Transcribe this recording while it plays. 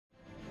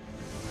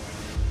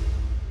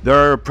There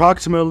are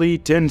approximately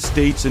 10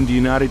 states in the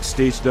United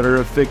States that are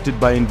affected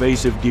by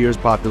invasive deer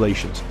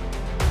populations.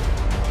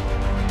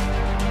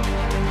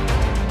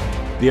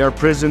 They are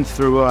present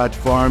throughout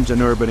farms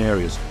and urban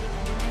areas.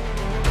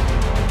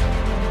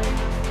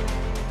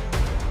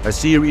 A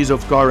series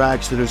of car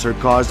accidents are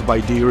caused by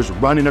deer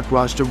running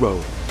across the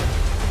road.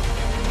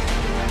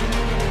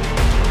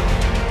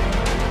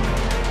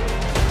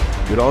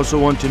 You'd also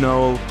want to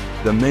know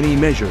the many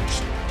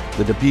measures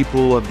that the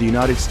people of the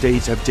United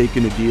States have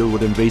taken to deal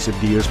with invasive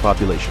deer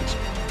populations.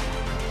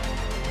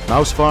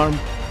 Mouse Farm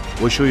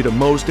will show you the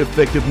most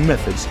effective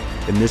methods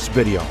in this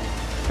video.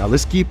 Now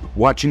let's keep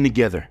watching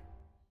together.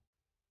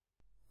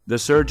 The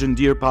surge in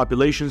deer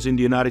populations in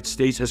the United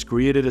States has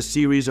created a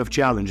series of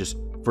challenges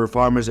for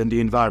farmers and the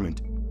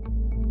environment.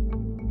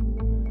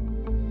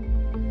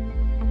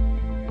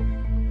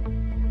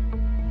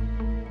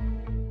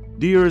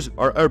 Deer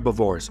are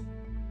herbivores.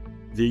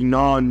 They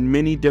gnaw on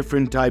many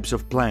different types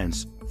of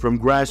plants, from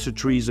grass to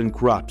trees and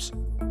crops.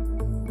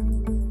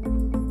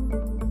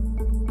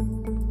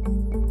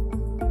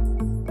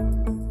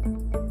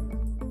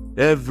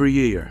 Every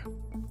year,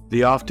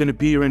 they often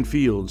appear in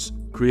fields,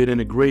 creating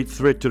a great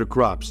threat to the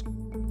crops.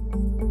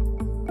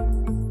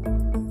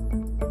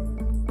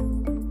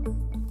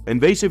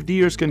 Invasive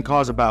deer can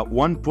cause about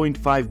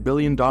 $1.5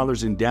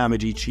 billion in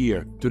damage each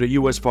year to the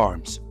U.S.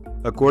 farms.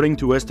 According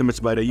to estimates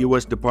by the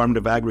U.S. Department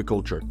of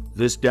Agriculture,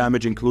 this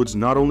damage includes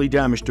not only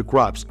damage to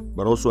crops,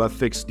 but also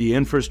affects the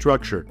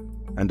infrastructure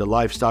and the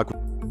livestock.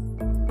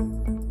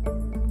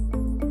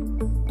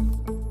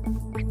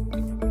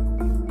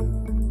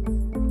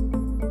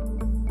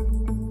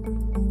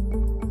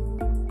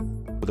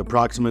 With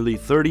approximately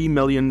 30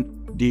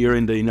 million deer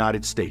in the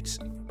United States,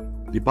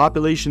 the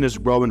population is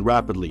growing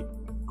rapidly,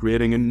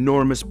 creating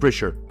enormous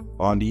pressure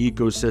on the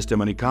ecosystem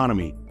and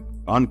economy.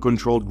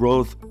 Uncontrolled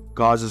growth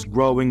causes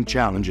growing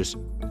challenges.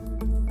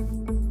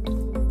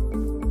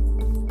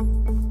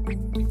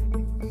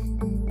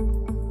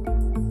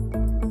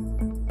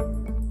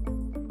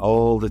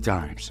 All the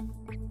times.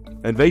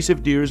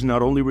 Invasive deer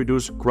not only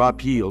reduce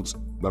crop yields,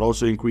 but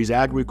also increase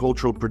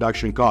agricultural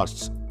production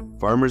costs.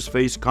 Farmers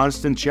face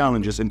constant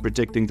challenges in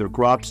protecting their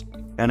crops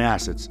and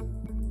assets.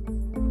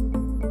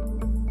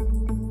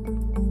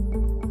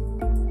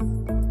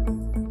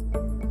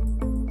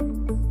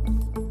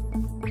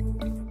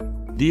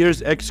 Deer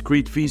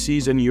excrete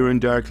feces and urine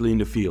directly in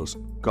the fields,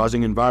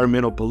 causing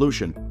environmental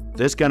pollution.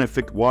 This can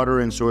affect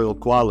water and soil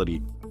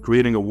quality,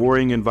 creating a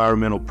worrying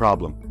environmental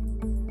problem.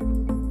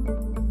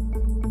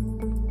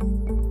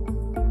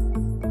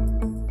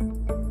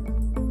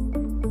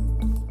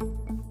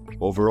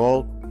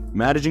 Overall,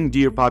 managing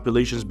deer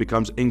populations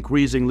becomes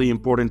increasingly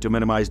important to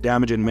minimize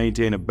damage and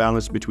maintain a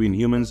balance between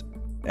humans,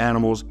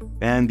 animals,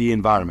 and the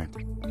environment.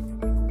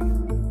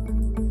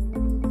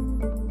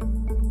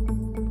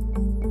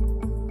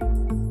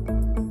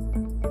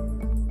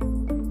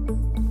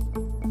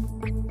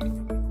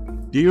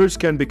 Deer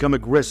can become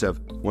aggressive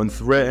when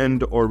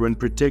threatened or when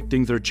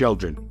protecting their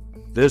children.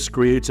 This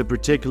creates a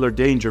particular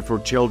danger for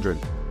children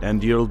and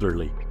the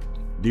elderly.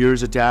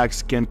 Deer's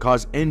attacks can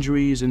cause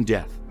injuries and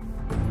death.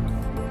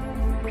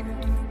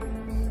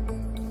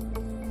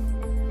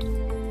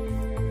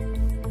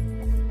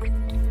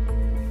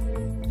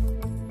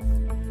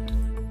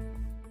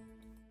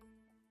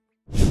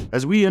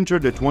 As we enter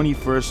the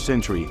 21st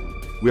century,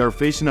 we are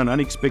facing an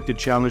unexpected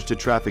challenge to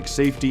traffic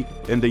safety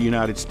in the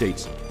United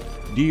States.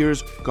 Deer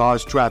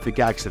cause traffic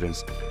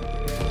accidents.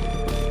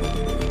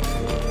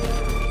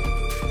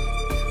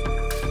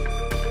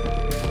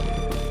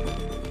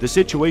 The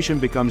situation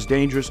becomes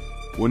dangerous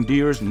when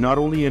deer not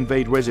only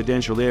invade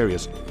residential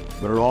areas,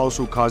 but are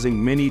also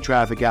causing many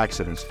traffic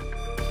accidents.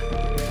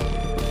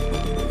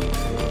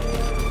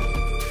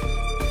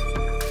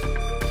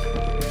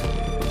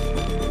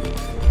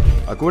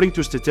 According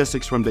to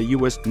statistics from the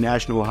U.S.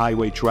 National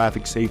Highway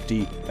Traffic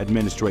Safety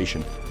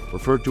Administration,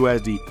 referred to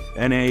as the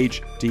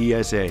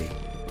NHTSA,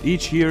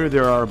 each year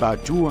there are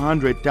about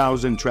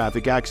 200,000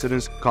 traffic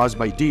accidents caused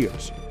by deer,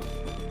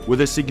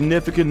 with a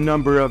significant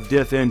number of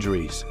death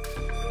injuries.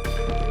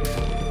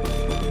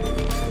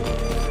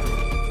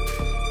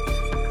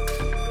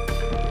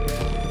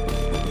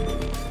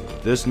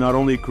 This not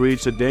only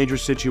creates a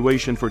dangerous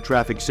situation for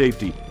traffic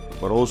safety,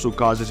 but also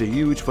causes a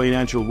huge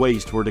financial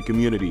waste for the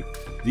community.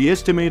 The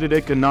estimated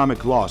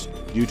economic loss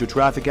due to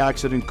traffic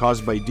accident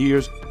caused by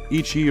deer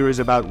each year is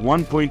about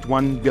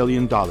 $1.1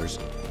 billion.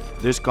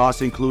 This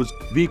cost includes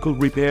vehicle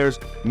repairs,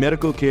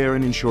 medical care,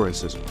 and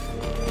insurances.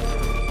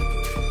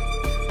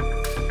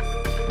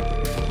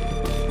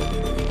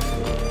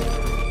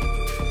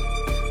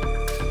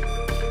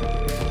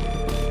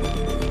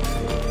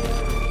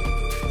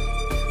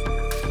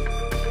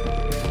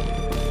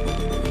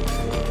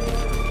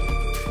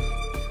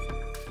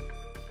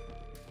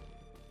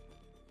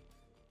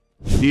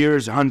 Deer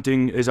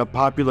hunting is a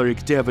popular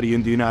activity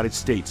in the United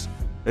States,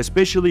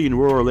 especially in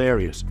rural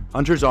areas.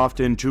 Hunters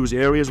often choose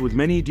areas with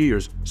many deer,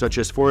 such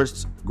as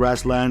forests,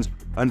 grasslands,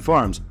 and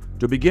farms,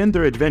 to begin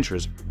their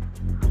adventures.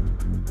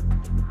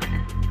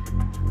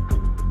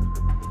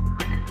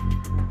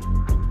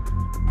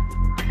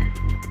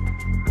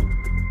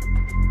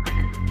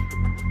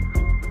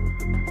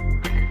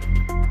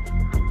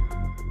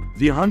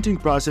 The hunting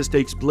process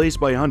takes place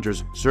by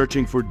hunters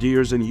searching for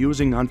deers and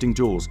using hunting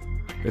tools.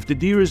 If the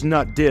deer is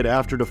not dead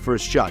after the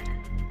first shot,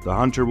 the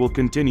hunter will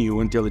continue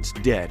until it's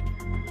dead.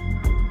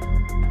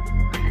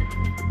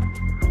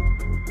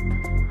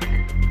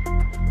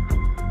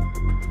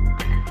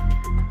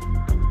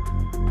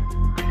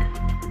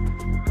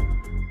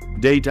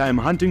 Daytime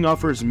hunting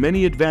offers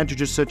many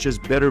advantages such as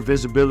better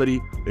visibility,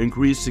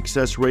 increased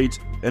success rates,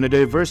 and a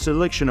diverse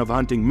selection of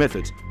hunting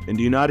methods. In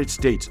the United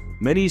States,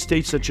 many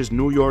states such as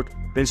New York,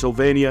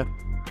 Pennsylvania,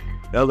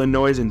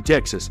 Illinois, and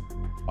Texas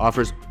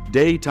offers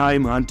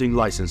daytime hunting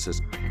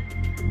licenses.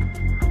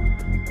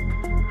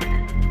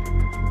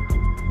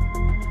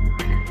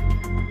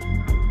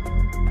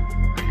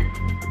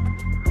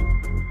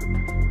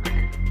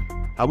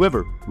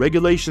 However,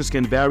 regulations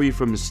can vary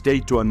from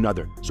state to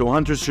another, so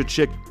hunters should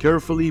check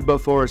carefully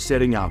before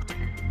setting out.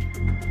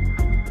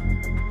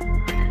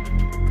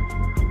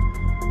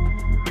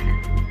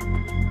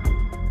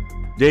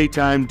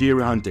 Daytime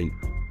deer hunting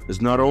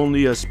is not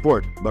only a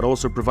sport, but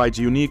also provides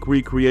unique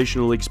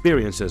recreational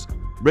experiences,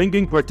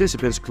 bringing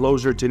participants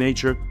closer to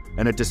nature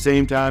and at the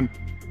same time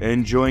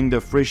enjoying the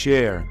fresh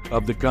air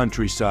of the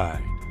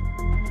countryside.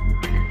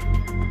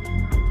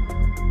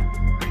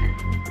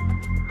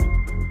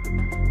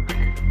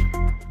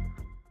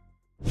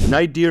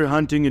 Night deer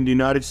hunting in the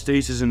United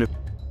States is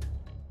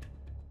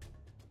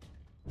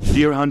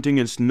Deer hunting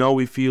in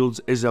snowy fields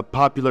is a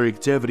popular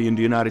activity in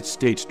the United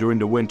States during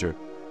the winter.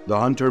 The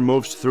hunter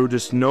moves through the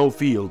snow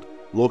field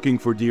looking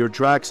for deer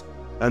tracks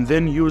and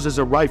then uses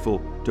a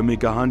rifle to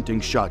make a hunting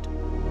shot.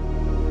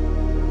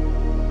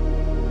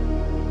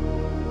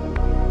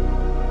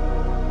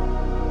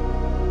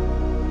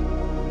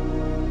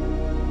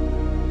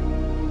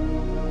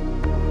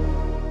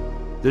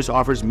 This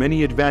offers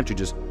many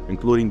advantages,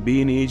 including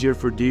being easier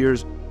for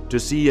deers to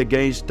see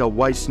against the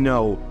white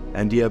snow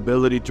and the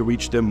ability to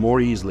reach them more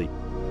easily.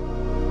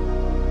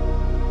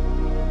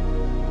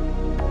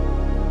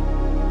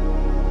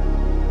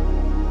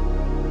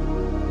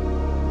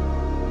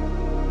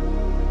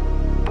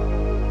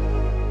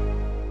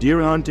 Deer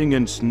hunting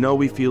in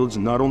snowy fields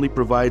not only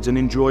provides an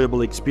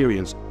enjoyable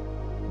experience,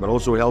 but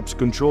also helps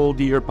control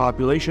deer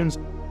populations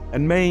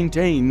and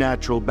maintain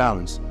natural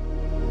balance.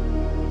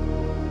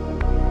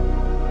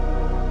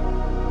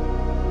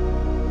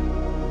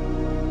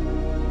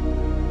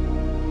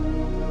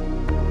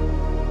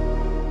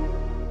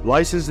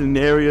 Licensed in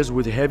areas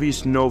with heavy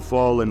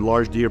snowfall and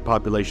large deer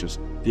populations,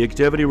 the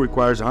activity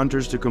requires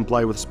hunters to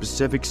comply with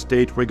specific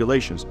state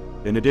regulations.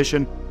 In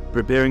addition,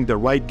 preparing the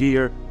right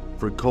gear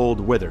for cold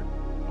weather.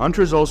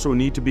 Hunters also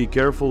need to be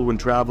careful when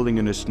traveling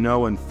in the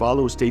snow and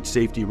follow state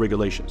safety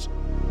regulations.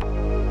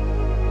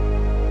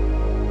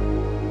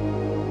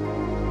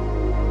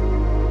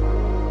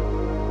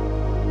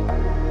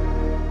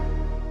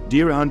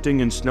 Deer hunting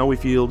in snowy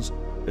fields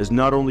is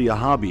not only a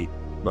hobby,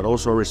 but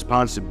also a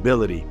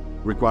responsibility,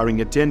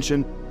 requiring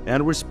attention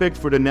and respect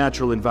for the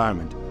natural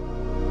environment.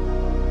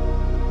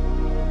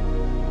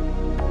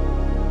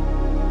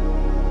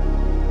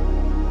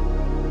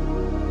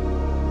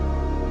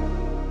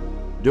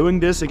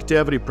 Doing this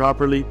activity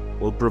properly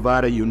will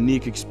provide a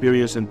unique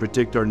experience and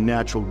protect our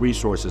natural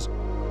resources.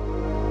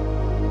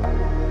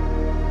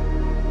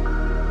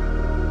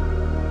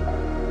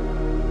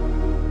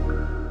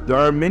 There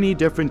are many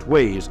different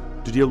ways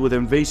to deal with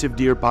invasive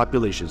deer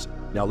populations.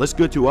 Now let's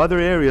go to other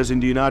areas in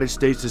the United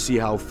States to see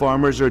how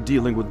farmers are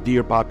dealing with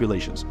deer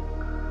populations.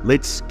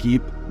 Let's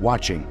keep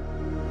watching.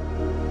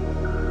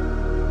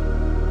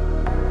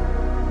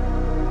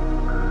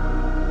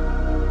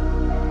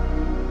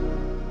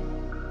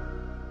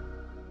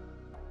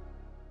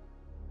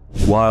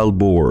 Wild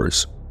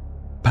boars.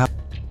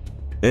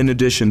 In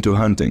addition to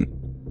hunting,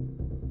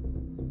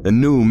 a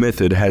new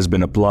method has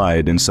been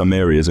applied in some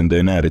areas in the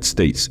United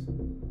States,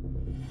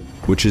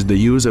 which is the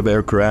use of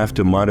aircraft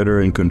to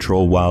monitor and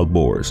control wild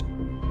boars.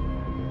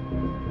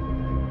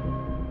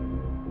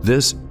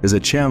 This is a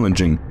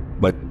challenging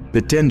but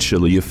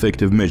potentially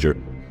effective measure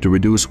to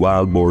reduce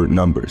wild boar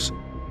numbers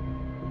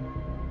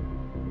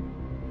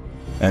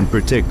and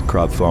protect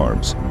crop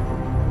farms.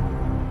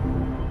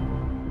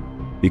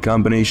 The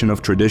combination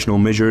of traditional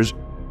measures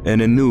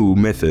and a new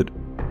method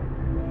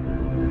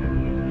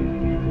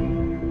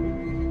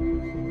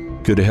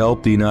could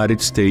help the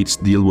United States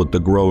deal with the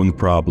growing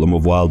problem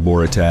of wild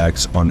boar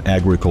attacks on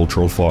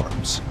agricultural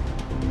farms.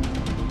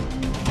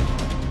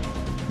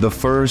 The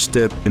first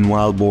step in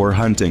wild boar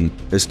hunting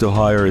is to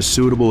hire a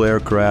suitable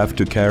aircraft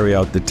to carry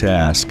out the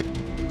task.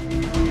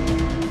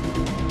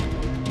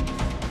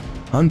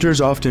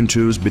 Hunters often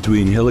choose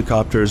between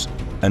helicopters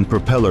and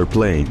propeller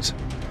planes,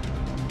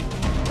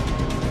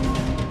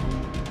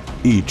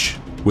 each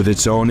with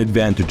its own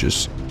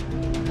advantages.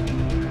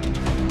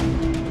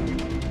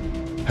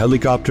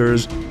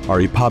 Helicopters are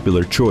a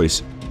popular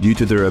choice due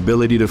to their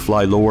ability to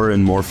fly lower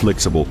and more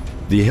flexible.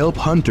 They help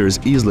hunters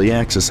easily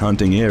access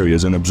hunting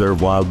areas and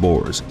observe wild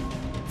boars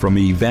from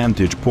a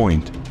vantage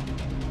point.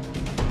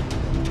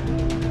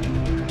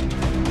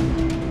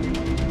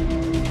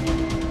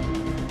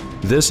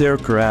 This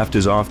aircraft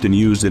is often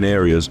used in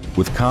areas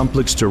with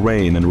complex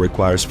terrain and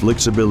requires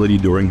flexibility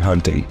during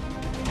hunting.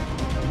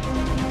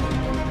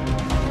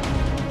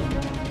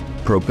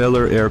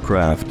 Propeller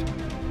aircraft.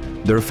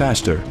 They're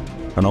faster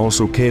and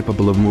also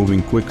capable of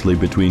moving quickly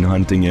between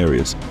hunting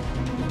areas.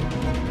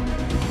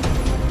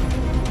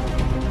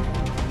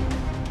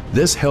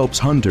 This helps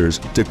hunters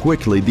to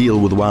quickly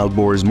deal with wild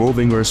boars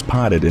moving or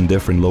spotted in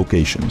different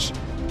locations.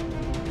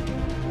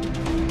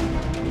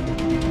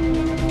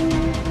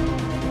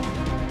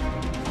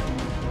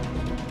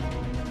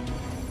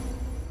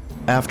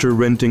 After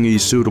renting a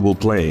suitable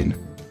plane,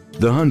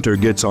 the hunter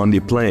gets on the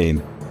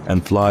plane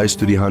and flies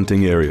to the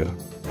hunting area.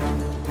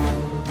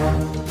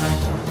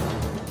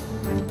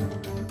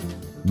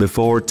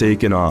 Before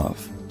taking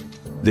off,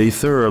 they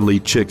thoroughly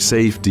check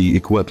safety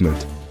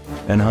equipment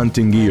and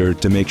hunting gear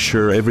to make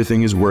sure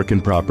everything is working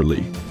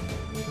properly.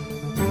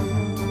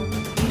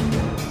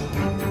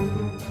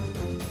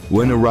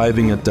 When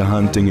arriving at the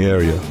hunting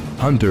area,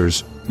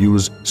 hunters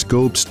use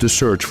scopes to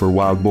search for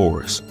wild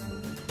boars.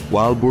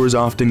 Wild boars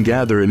often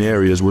gather in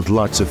areas with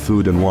lots of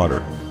food and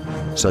water,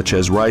 such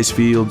as rice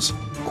fields,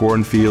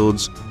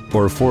 cornfields,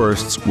 or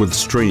forests with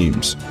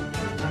streams.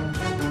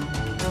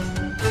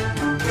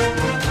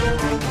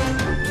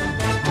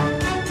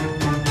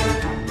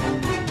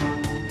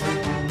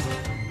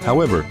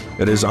 However,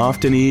 it is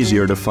often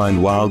easier to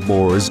find wild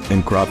boars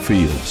in crop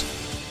fields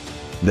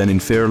than in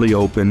fairly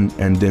open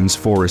and dense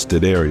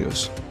forested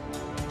areas.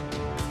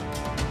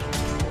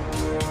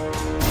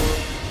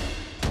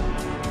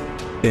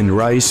 In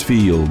rice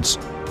fields,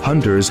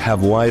 hunters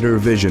have wider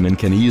vision and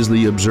can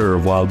easily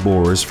observe wild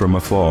boars from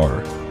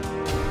afar.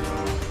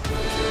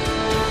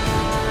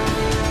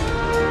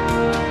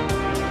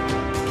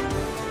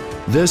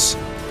 This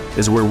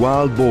is where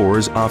wild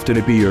boars often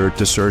appear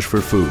to search for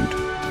food,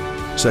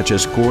 such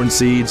as corn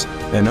seeds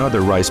and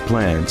other rice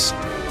plants.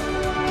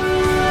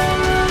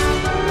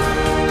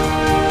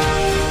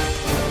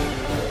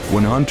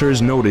 When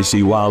hunters notice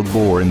a wild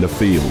boar in the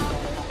field,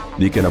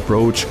 they can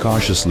approach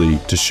cautiously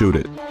to shoot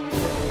it.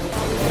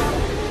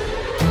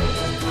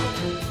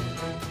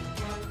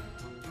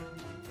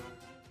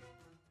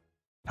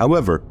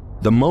 However,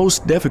 the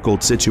most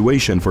difficult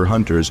situation for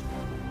hunters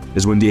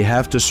is when they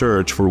have to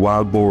search for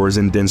wild boars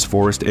in dense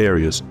forest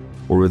areas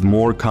or with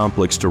more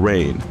complex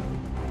terrain.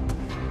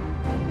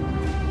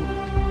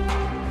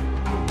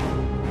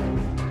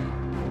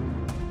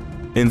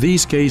 In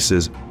these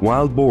cases,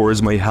 wild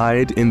boars may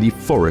hide in the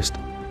forest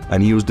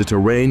and use the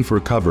terrain for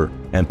cover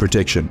and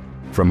protection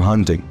from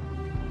hunting.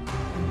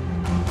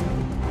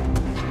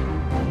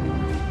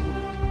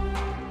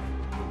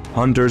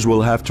 Hunters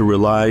will have to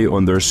rely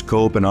on their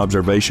scope and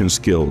observation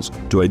skills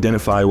to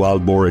identify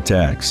wild boar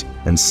attacks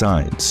and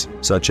signs,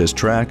 such as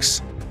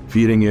tracks,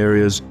 feeding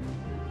areas,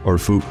 or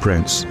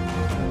footprints.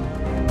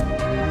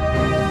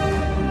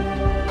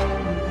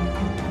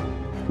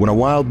 When a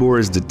wild boar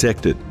is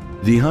detected,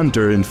 the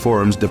hunter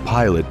informs the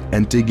pilot,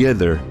 and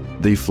together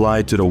they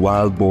fly to the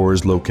wild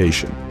boar's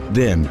location.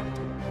 Then,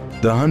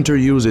 the hunter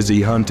uses a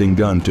hunting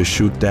gun to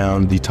shoot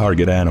down the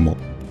target animal.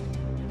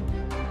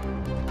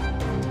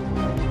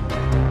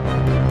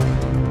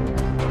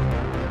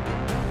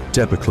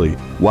 Typically,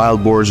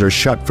 wild boars are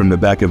shot from the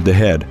back of the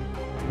head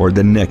or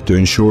the neck to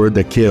ensure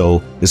the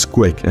kill is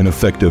quick and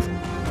effective.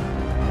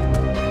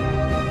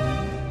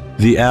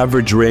 The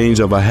average range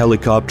of a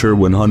helicopter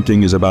when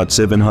hunting is about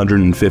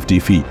 750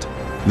 feet.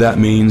 That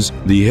means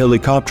the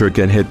helicopter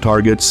can hit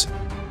targets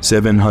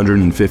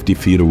 750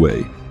 feet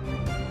away.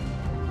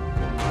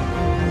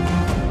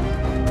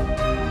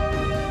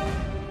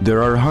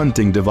 There are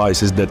hunting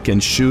devices that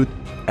can shoot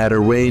at a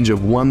range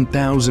of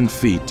 1,000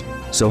 feet.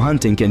 So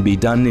hunting can be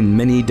done in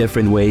many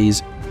different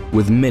ways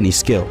with many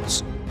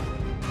skills.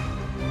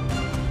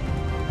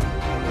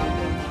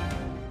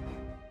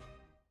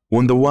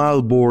 When the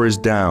wild boar is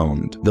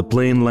downed, the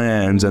plane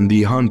lands and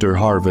the hunter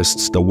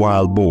harvests the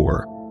wild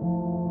boar.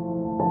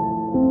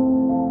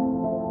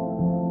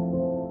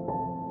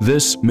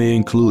 This may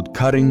include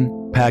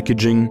cutting,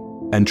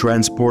 packaging, and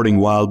transporting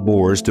wild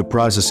boars to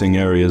processing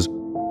areas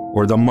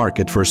or the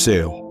market for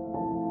sale.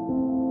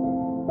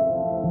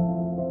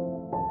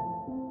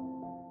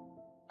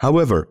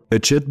 However,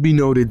 it should be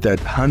noted that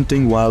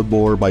hunting wild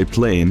boar by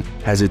plane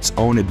has its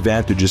own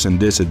advantages and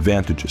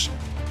disadvantages.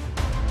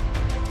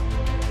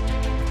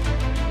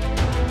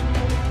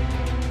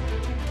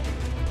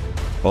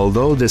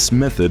 Although this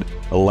method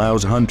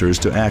allows hunters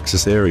to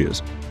access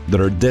areas that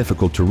are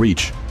difficult to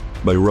reach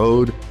by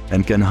road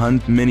and can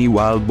hunt many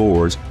wild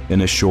boars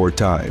in a short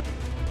time,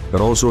 it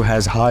also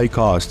has high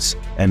costs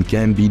and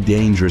can be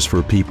dangerous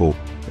for people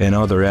and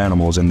other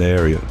animals in the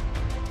area.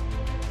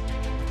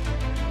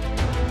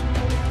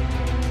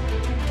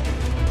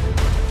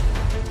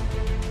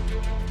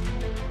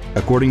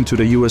 According to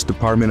the U.S.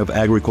 Department of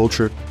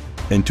Agriculture,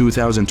 in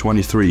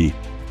 2023,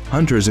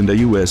 hunters in the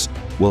U.S.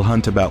 will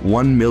hunt about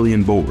 1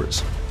 million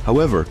boars.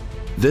 However,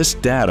 this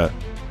data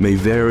may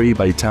vary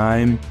by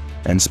time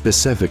and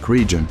specific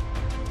region.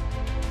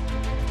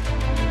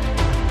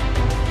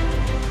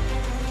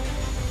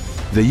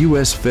 The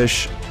U.S.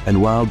 Fish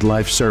and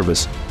Wildlife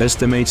Service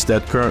estimates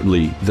that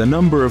currently the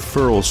number of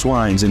feral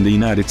swines in the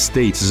United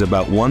States is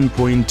about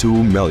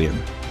 1.2 million.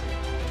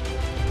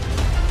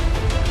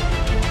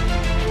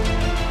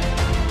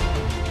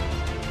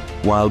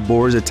 Wild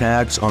boars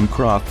attacks on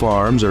crop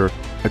farms are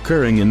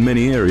occurring in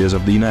many areas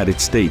of the United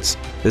States,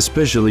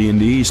 especially in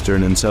the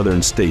eastern and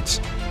southern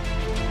states.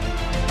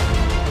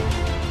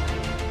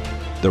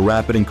 The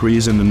rapid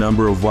increase in the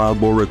number of wild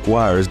boar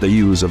requires the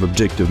use of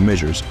objective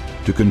measures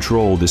to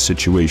control this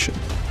situation,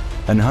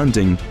 and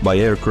hunting by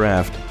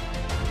aircraft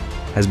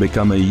has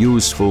become a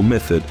useful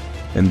method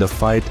in the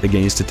fight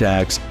against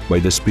attacks by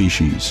the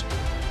species.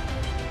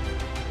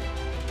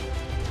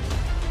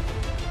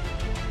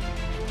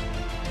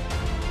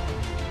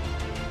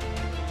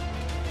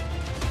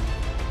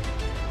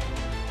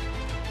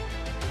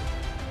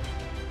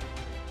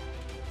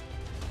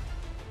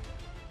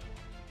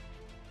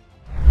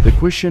 The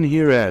question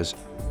here is,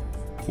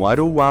 why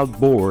do wild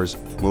boars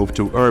move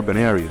to urban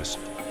areas?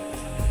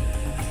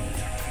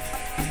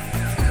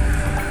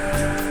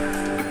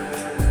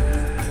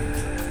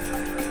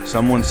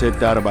 Someone said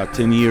that about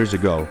 10 years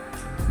ago,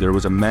 there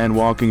was a man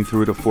walking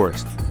through the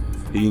forest.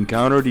 He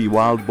encountered a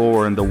wild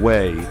boar in the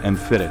way and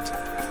fed it.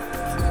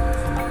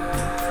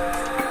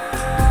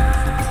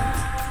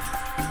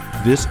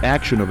 This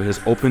action of his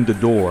opened the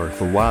door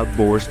for wild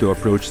boars to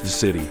approach the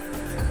city.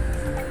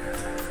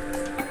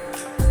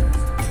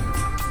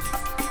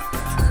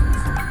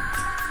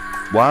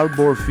 Wild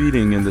boar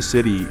feeding in the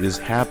city is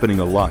happening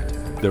a lot.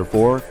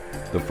 Therefore,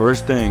 the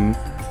first thing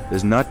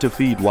is not to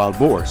feed wild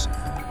boars.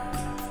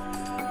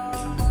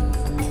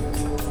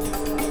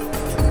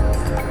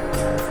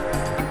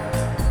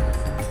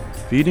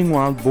 Feeding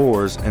wild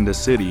boars in the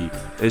city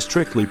is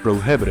strictly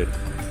prohibited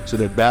so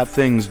that bad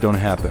things don't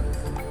happen.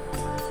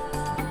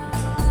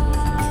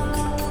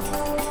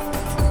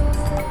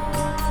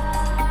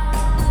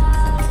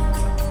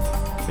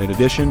 In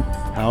addition,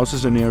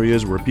 houses and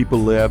areas where people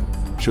live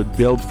should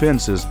build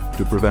fences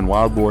to prevent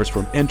wild boars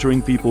from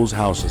entering people's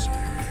houses.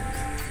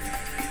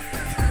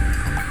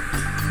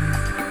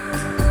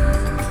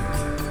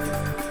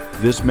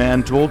 This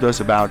man told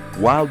us about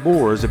wild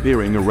boars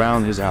appearing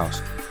around his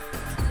house.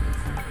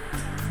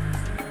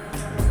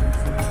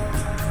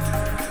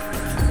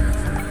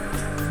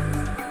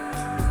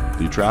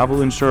 They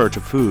travel in search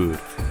of food,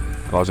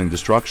 causing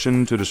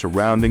destruction to the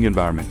surrounding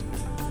environment.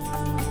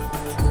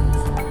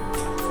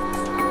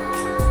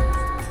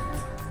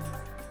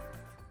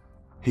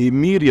 He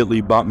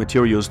immediately bought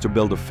materials to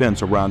build a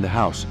fence around the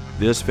house.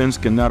 This fence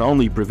can not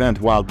only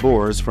prevent wild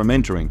boars from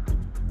entering,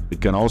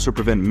 it can also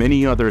prevent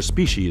many other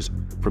species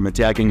from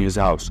attacking his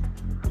house.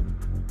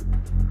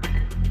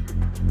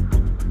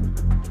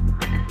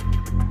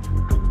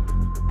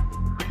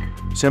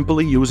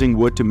 Simply using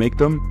wood to make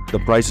them, the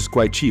price is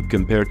quite cheap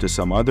compared to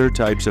some other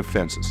types of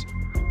fences.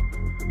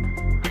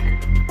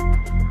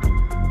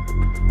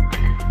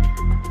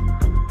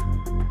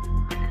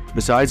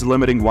 Besides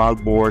limiting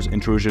wild boars'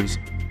 intrusions,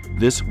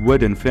 this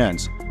wooden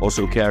fence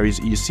also carries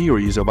a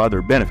series of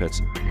other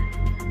benefits.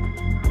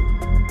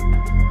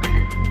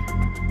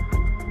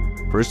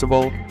 First of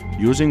all,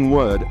 using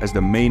wood as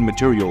the main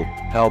material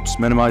helps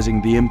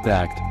minimizing the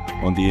impact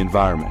on the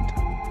environment,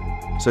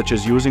 such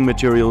as using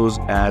materials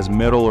as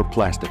metal or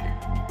plastic.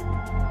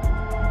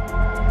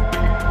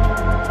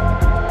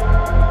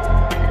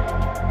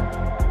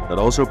 That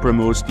also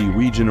promotes the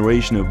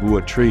regeneration of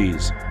wood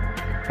trees,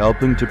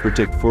 helping to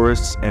protect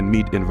forests and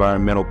meet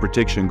environmental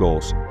protection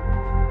goals.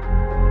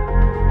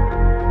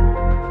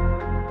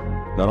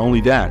 Not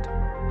only that,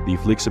 the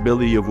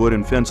flexibility of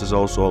wooden fences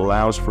also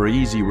allows for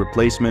easy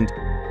replacement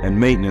and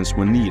maintenance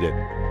when needed.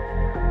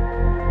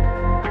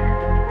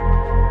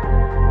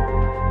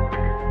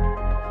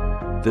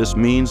 This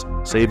means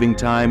saving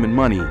time and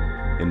money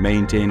in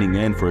maintaining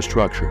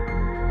infrastructure.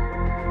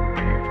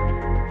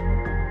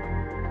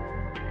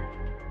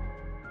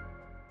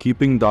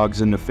 Keeping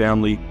dogs in the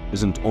family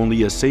isn't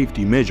only a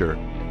safety measure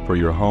for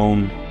your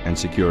home and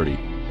security,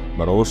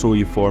 but also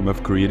a form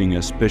of creating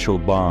a special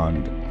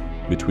bond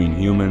between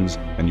humans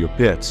and your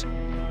pets.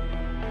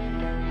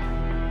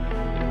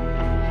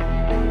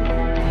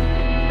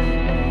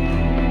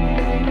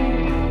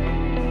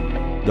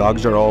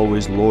 Dogs are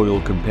always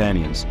loyal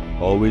companions,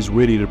 always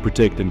ready to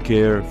protect and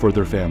care for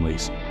their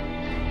families.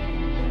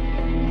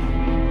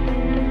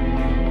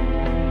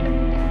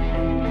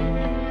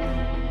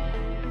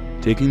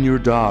 Taking your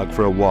dog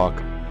for a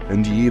walk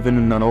in the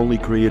evening not only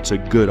creates a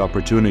good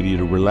opportunity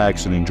to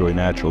relax and enjoy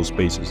natural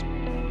spaces,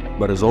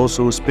 but is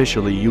also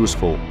especially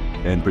useful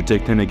in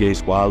protecting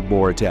against wild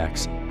boar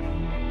attacks.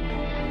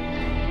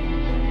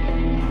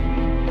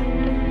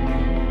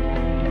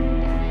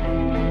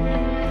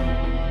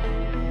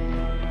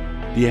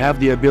 They have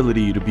the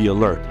ability to be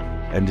alert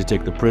and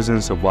detect the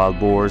presence of wild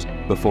boars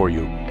before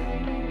you,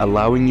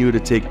 allowing you to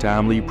take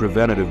timely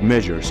preventative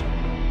measures.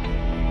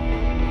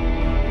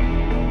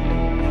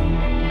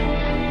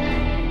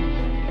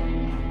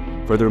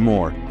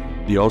 Furthermore,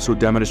 they also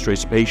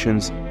demonstrate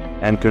patience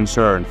and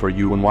concern for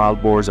you when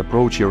wild boars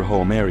approach your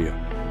home area.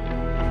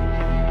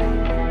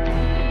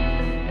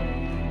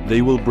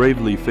 they will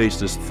bravely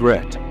face this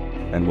threat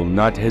and will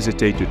not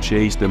hesitate to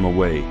chase them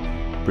away,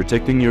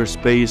 protecting your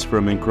space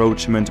from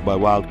encroachment by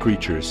wild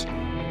creatures.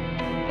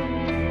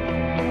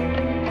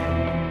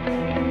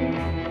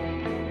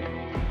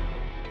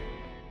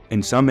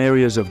 In some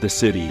areas of the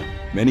city,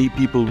 many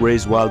people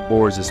raise wild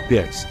boars as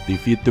pets. They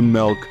feed them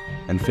milk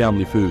and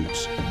family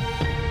foods.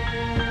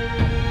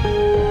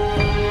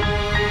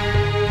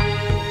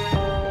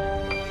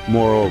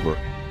 Moreover,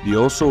 they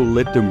also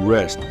let them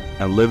rest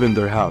and live in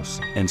their house,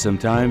 and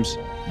sometimes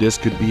this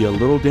could be a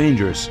little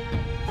dangerous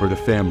for the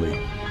family.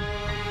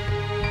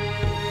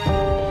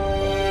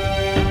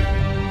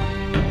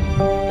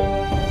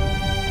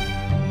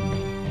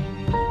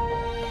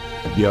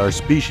 There are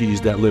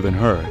species that live in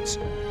herds.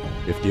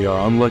 If they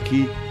are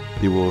unlucky,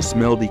 they will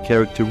smell the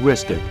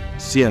characteristic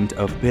scent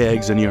of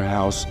pigs in your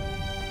house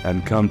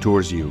and come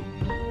towards you.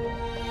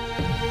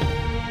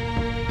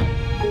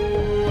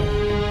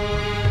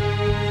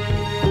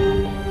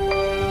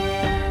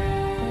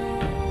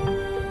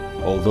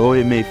 Although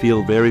it may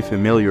feel very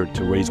familiar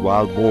to raise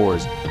wild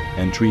boars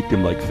and treat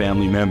them like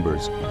family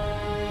members,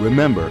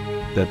 remember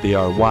that they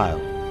are wild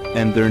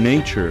and their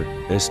nature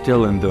is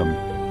still in them.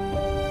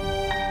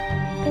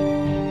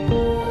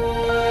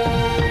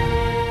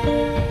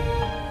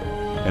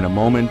 In a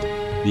moment,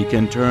 they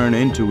can turn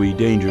into a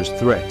dangerous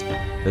threat,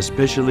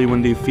 especially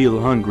when they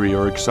feel hungry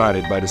or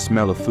excited by the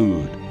smell of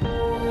food.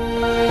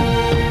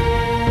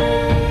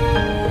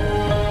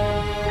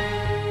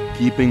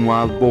 Keeping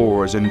wild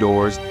boars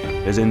indoors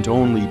isn't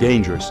only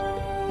dangerous,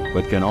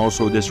 but can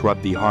also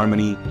disrupt the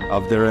harmony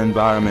of their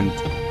environment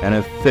and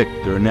affect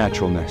their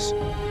naturalness.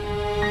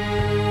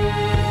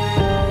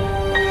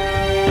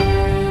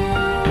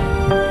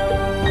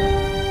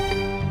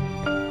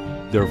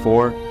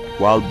 Therefore,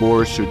 wild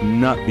boars should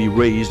not be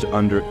raised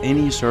under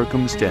any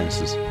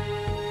circumstances.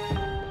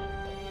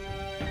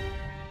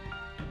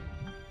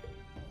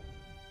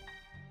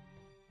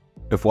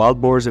 If wild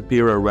boars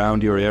appear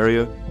around your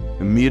area,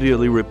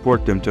 immediately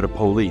report them to the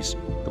police.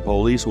 The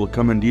police will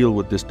come and deal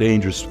with this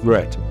dangerous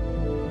threat.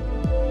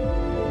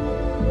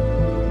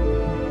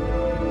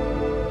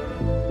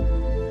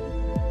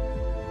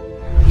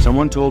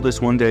 Someone told us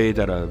one day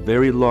that a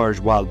very large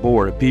wild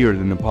boar appeared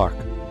in the park,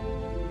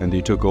 and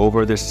they took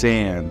over the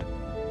sand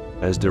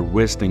as their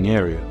resting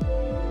area.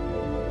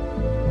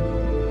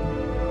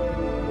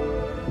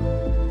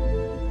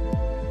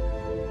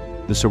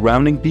 The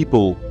surrounding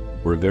people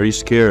were very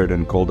scared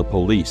and called the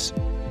police.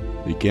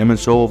 They came and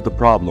solved the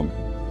problem.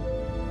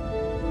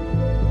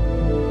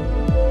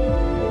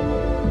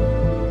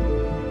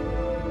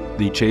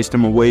 They chased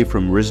them away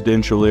from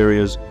residential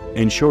areas,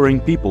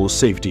 ensuring people's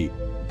safety.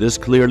 This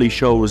clearly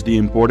shows the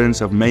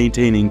importance of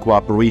maintaining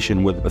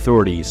cooperation with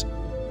authorities.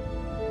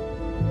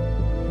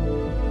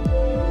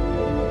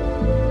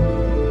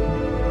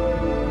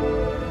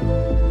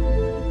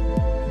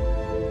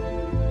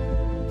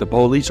 The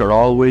police are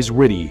always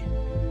ready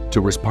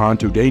to respond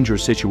to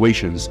dangerous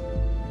situations,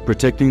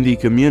 protecting the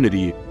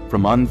community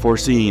from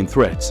unforeseen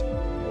threats.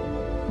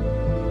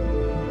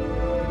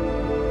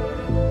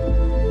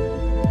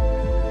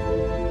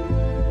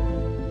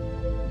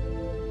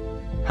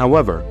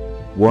 However,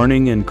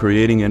 warning and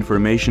creating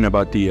information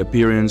about the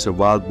appearance of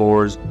wild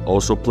boars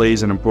also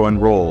plays an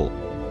important role.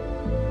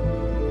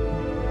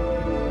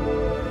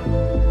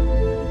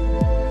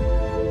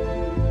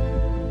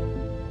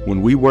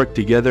 When we work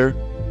together,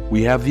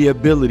 we have the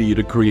ability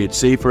to create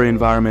safer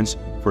environments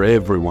for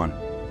everyone.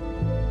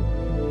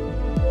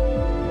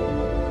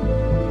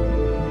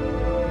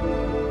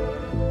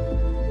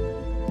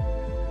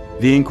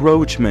 The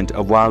encroachment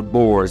of wild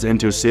boars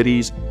into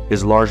cities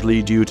is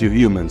largely due to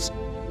humans.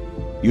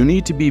 You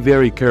need to be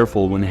very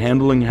careful when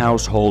handling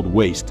household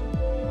waste.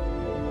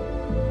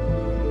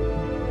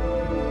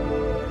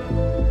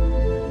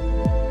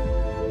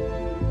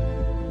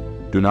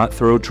 Do not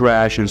throw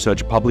trash in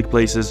such public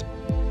places,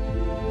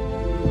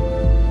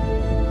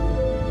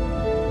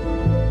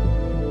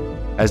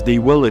 as they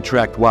will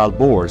attract wild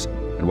boars,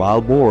 and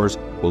wild boars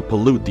will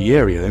pollute the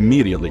area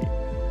immediately.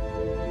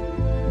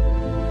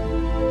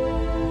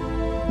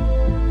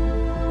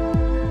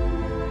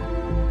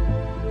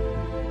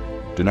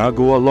 Do not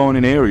go alone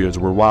in areas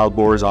where wild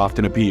boars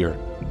often appear.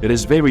 It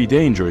is very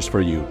dangerous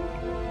for you.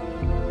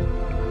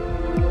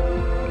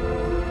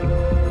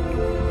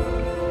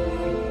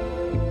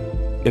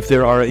 If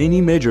there are any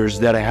measures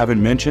that I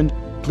haven't mentioned,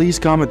 please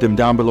comment them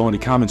down below in the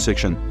comment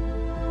section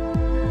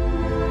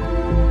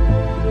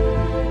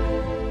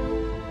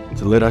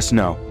to let us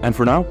know. And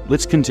for now,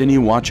 let's continue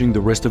watching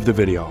the rest of the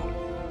video.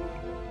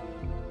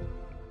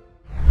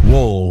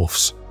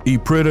 Wolves, a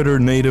predator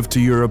native to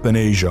Europe and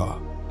Asia,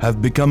 have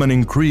become an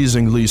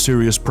increasingly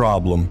serious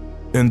problem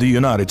in the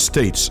United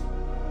States.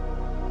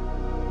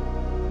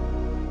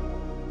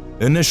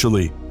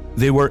 Initially,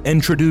 they were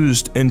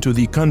introduced into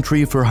the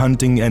country for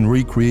hunting and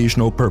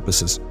recreational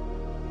purposes.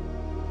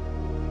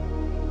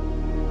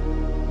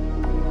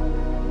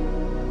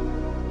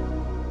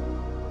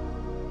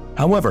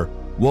 However,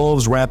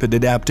 wolves' rapid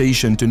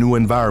adaptation to new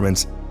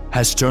environments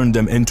has turned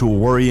them into a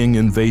worrying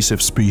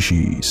invasive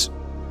species.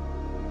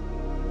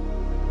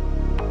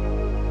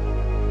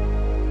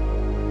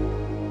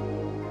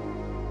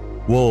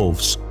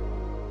 Wolves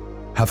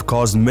have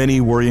caused many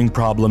worrying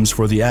problems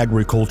for the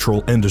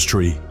agricultural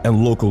industry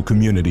and local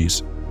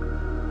communities.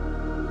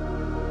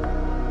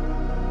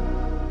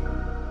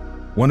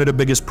 One of the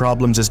biggest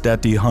problems is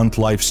that they hunt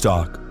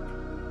livestock,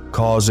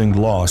 causing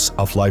loss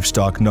of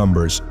livestock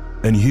numbers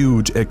and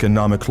huge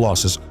economic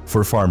losses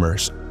for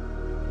farmers.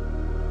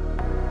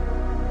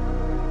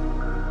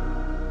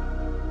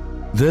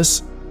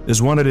 This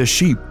is one of the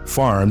sheep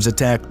farms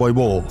attacked by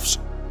wolves.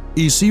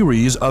 A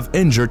series of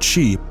injured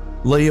sheep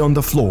lay on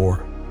the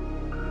floor.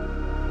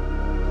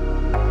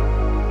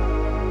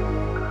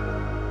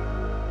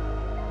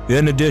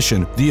 In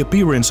addition, the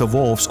appearance of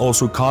wolves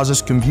also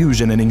causes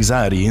confusion and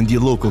anxiety in the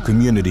local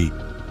community.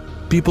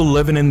 People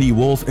living in the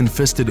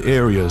wolf-infested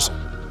areas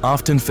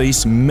often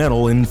face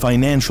mental and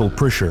financial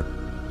pressure,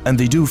 and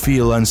they do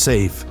feel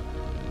unsafe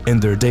in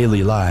their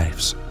daily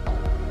lives.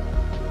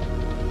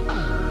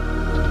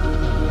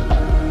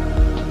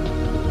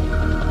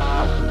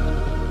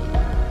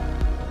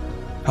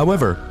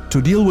 However,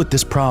 to deal with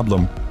this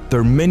problem,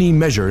 there are many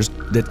measures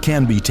that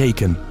can be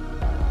taken.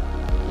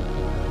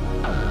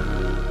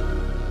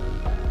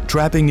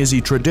 Trapping is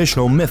a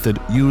traditional method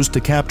used to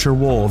capture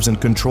wolves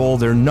and control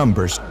their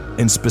numbers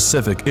in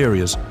specific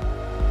areas.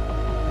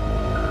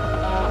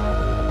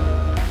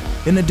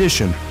 In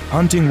addition,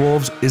 hunting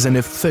wolves is an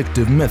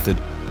effective method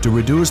to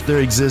reduce their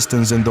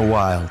existence in the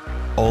wild,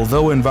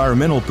 although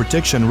environmental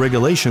protection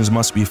regulations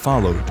must be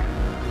followed.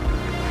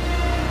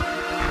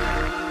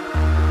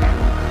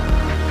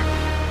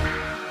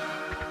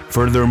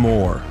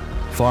 Furthermore,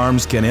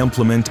 farms can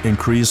implement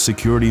increased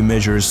security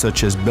measures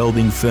such as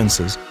building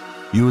fences,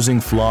 using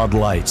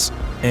floodlights,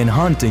 and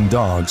hunting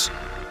dogs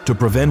to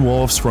prevent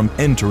wolves from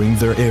entering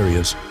their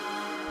areas.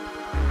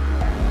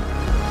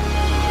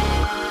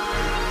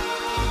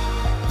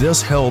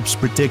 This helps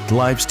protect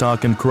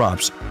livestock and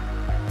crops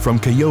from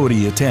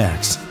coyote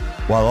attacks,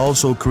 while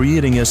also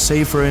creating a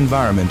safer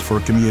environment for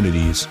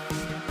communities.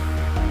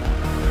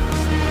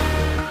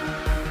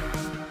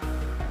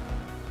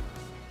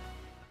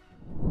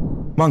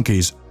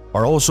 Monkeys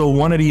are also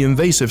one of the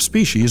invasive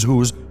species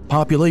whose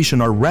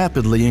population are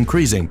rapidly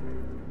increasing.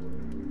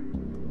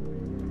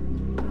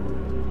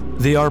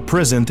 They are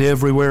present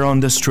everywhere on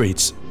the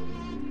streets.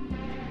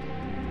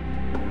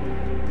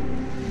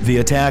 They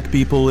attack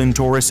people in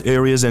tourist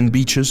areas and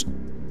beaches.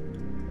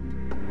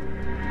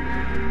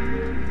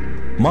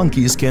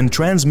 Monkeys can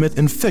transmit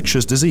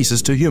infectious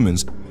diseases to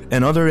humans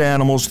and other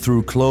animals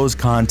through close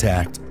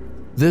contact.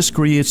 This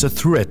creates a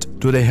threat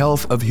to the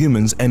health of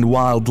humans and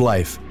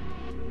wildlife.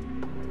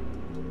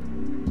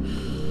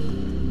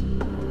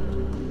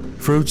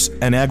 Fruits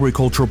and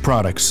agricultural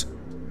products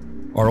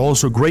are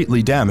also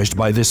greatly damaged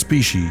by this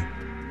species.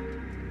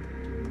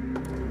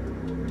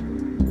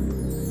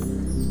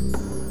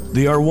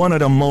 They are one of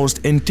the most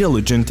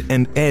intelligent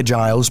and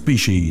agile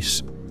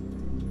species.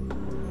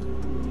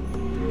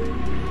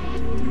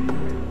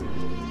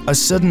 A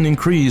sudden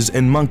increase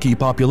in monkey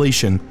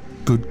population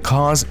could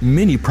cause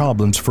many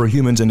problems for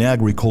humans and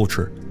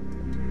agriculture.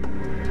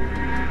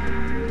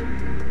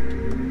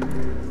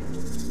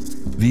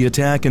 They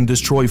attack and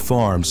destroy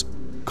farms,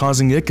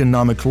 causing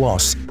economic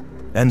loss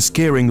and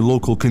scaring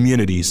local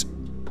communities.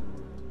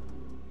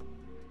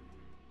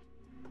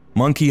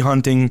 Monkey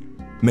hunting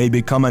may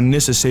become a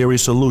necessary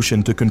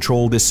solution to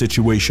control this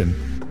situation.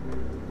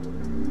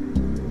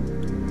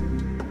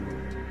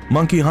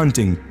 Monkey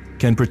hunting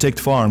can protect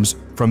farms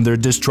from their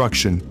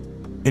destruction,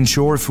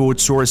 ensure food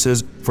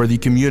sources for the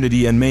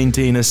community, and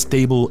maintain a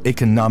stable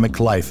economic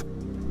life.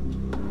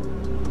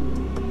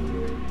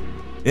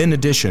 In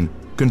addition,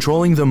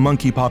 controlling the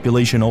monkey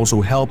population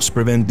also helps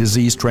prevent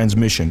disease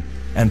transmission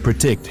and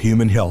protect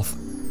human health.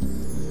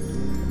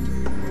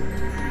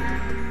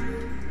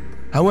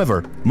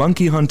 However,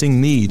 monkey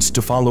hunting needs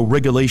to follow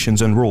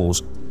regulations and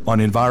rules on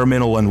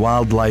environmental and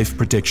wildlife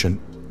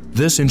protection.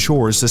 This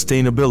ensures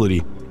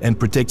sustainability and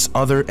protects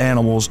other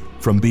animals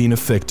from being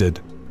affected.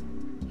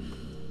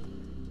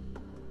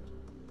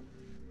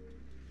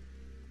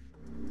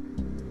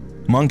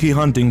 Monkey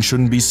hunting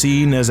shouldn't be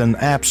seen as an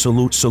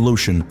absolute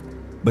solution,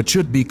 but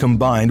should be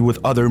combined with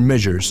other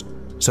measures,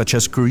 such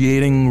as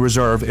creating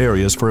reserve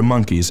areas for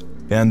monkeys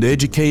and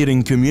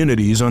educating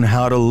communities on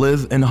how to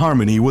live in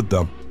harmony with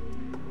them.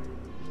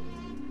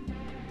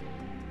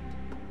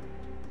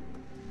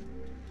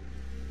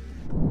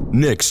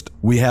 Next,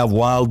 we have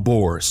wild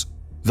boars.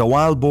 The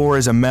wild boar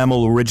is a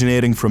mammal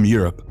originating from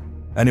Europe,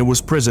 and it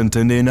was present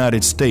in the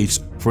United States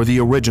for the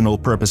original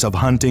purpose of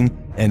hunting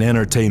and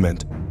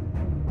entertainment.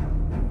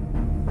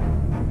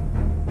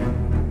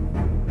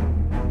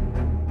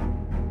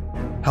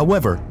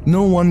 However,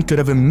 no one could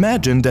have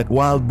imagined that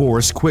wild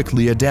boars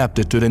quickly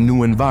adapted to the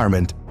new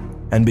environment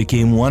and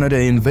became one of the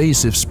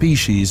invasive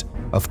species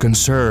of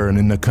concern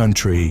in the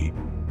country.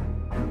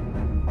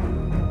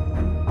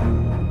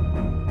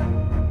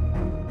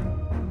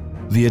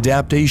 The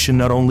adaptation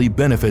not only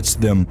benefits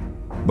them,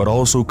 but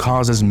also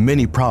causes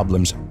many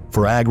problems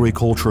for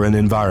agriculture and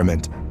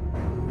environment.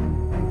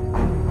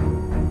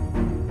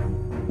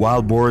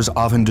 Wild boars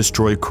often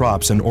destroy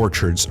crops and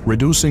orchards,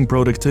 reducing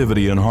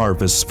productivity and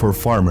harvests for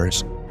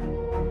farmers.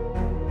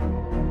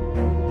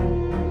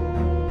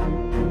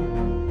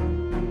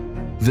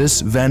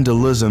 This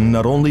vandalism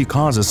not only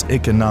causes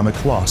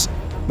economic loss,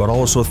 but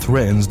also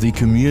threatens the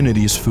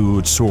community's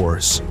food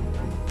source.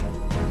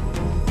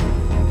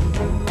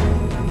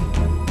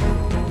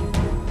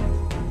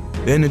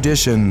 In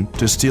addition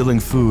to stealing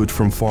food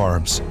from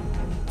farms,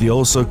 they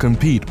also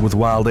compete with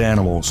wild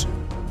animals,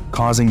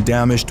 causing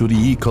damage to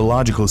the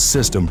ecological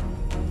system.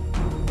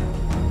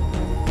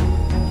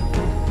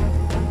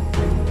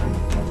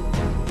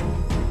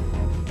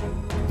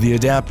 The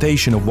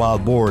adaptation of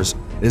wild boars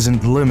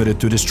isn't limited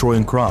to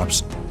destroying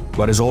crops,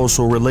 but is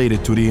also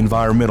related to the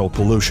environmental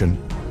pollution.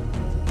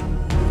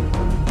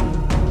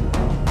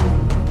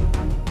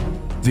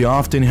 They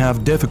often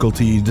have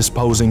difficulty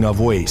disposing of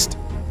waste,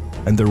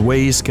 and their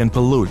waste can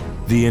pollute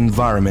the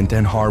environment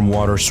and harm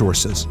water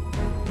sources.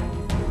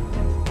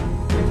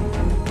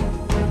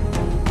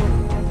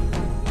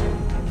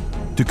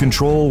 To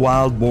control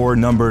wild boar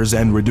numbers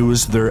and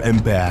reduce their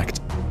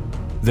impact,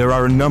 there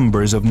are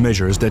numbers of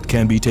measures that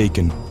can be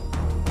taken.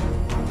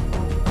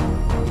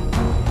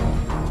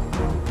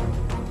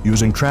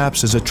 Using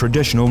traps is a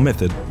traditional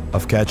method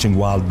of catching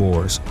wild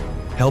boars,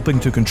 helping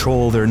to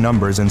control their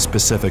numbers in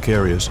specific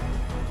areas.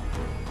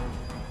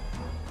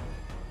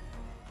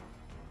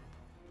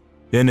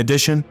 In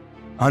addition,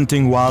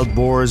 hunting wild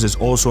boars is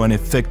also an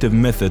effective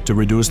method to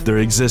reduce their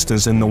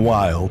existence in the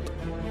wild.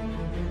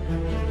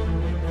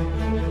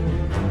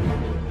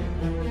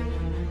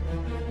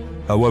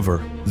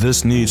 However,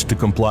 this needs to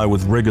comply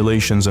with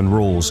regulations and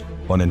rules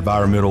on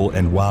environmental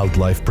and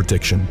wildlife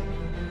protection.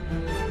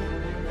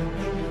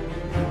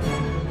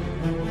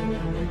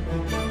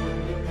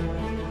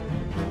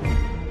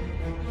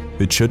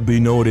 It should be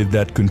noted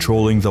that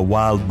controlling the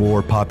wild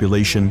boar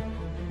population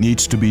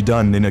needs to be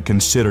done in a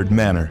considered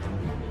manner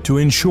to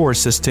ensure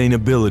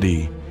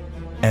sustainability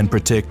and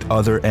protect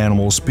other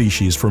animal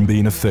species from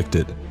being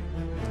affected.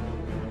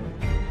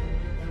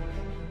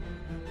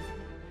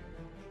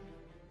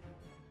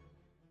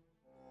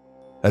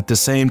 At the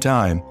same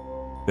time,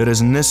 it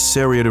is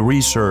necessary to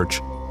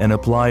research and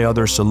apply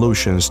other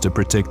solutions to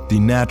protect the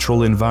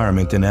natural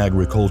environment in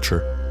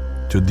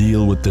agriculture to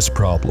deal with this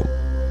problem.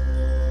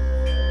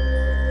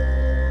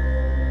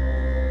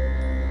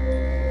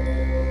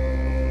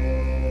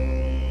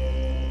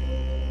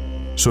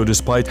 So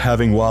despite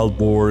having wild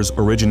boars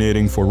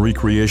originating for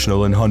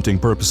recreational and hunting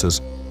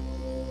purposes,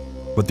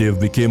 but they have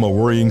become a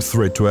worrying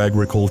threat to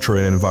agriculture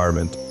and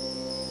environment.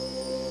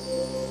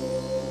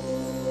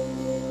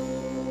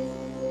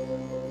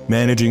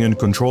 Managing and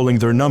controlling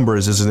their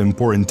numbers is an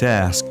important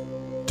task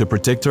to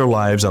protect their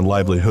lives and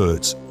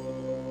livelihoods.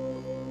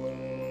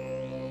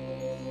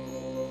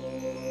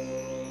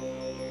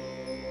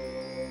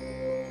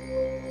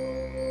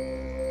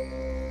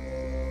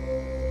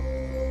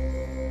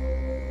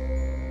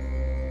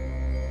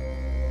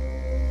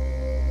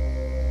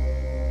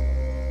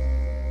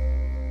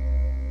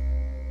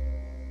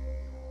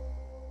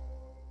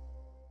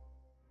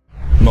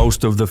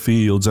 Most of the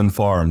fields and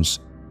farms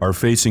are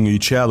facing a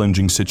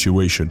challenging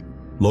situation: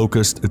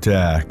 locust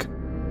attack.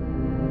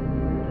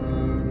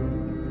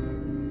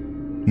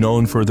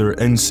 Known for their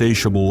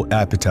insatiable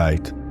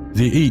appetite,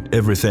 they eat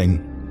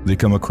everything they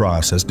come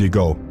across as they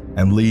go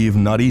and leave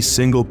not a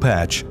single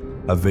patch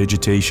of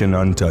vegetation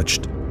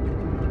untouched.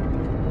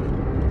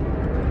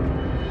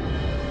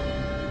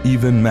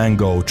 Even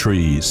mango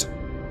trees,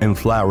 in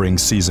flowering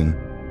season,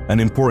 an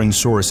important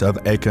source of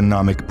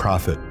economic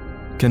profit,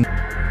 can.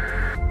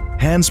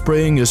 Hand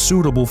spraying is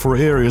suitable for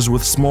areas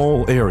with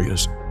small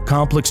areas,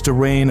 complex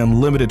terrain, and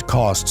limited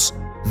costs.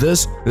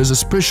 This is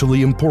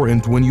especially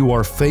important when you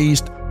are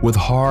faced with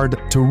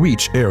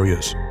hard-to-reach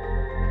areas.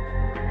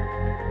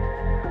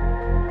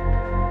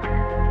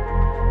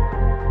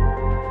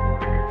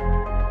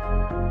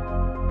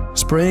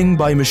 Spraying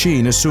by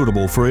machine is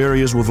suitable for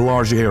areas with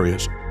large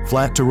areas,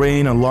 flat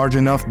terrain, and large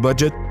enough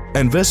budget.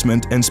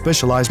 Investment in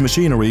specialized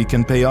machinery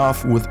can pay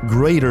off with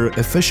greater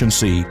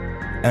efficiency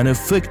and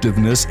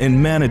effectiveness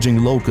in managing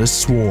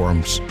locust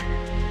swarms.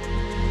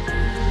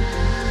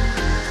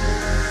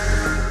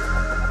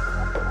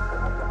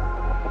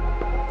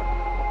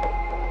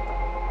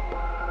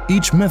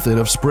 Each method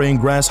of spraying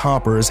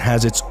grasshoppers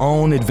has its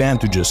own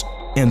advantages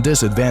and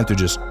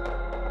disadvantages.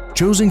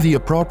 Choosing the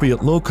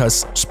appropriate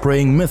locust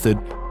spraying method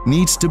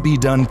needs to be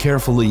done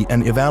carefully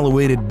and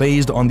evaluated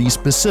based on the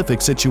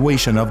specific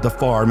situation of the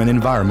farm and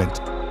environment.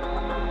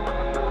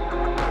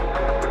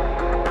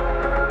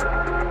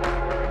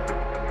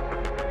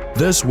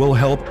 This will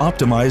help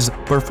optimize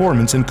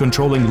performance in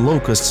controlling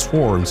locust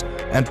swarms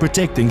and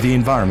protecting the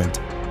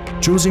environment.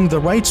 Choosing the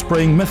right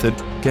spraying method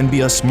can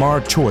be a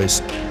smart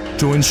choice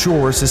to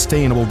ensure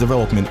sustainable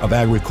development of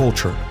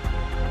agriculture.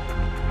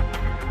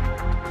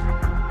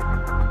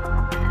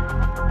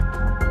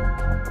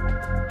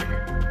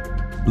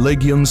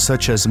 Legumes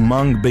such as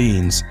mung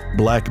beans,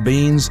 black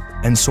beans,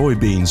 and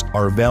soybeans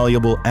are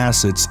valuable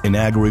assets in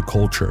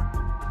agriculture,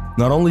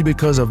 not only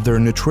because of their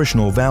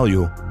nutritional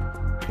value,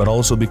 but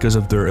also because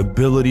of their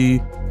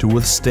ability to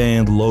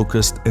withstand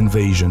locust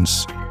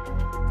invasions.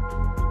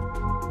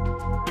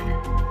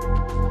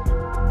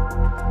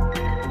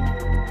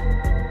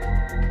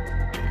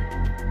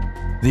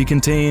 They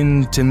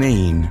contain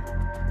tannin,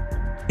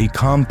 a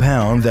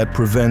compound that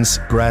prevents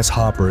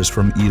grasshoppers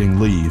from eating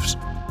leaves.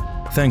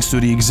 Thanks to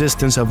the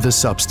existence of this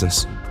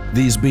substance,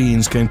 these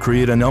beans can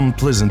create an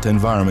unpleasant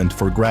environment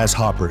for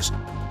grasshoppers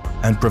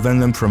and prevent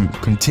them from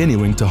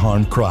continuing to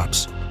harm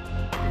crops.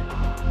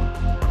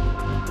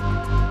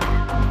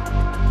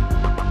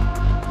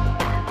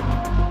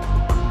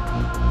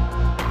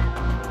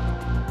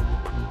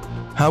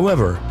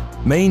 However,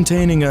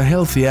 maintaining a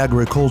healthy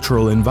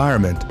agricultural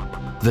environment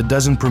that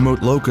doesn't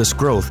promote locust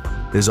growth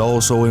is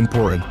also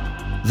important.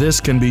 This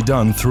can be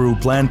done through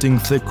planting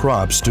thick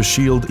crops to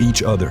shield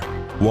each other,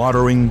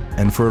 watering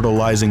and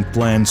fertilizing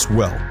plants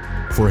well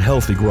for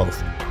healthy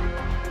growth,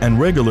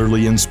 and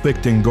regularly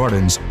inspecting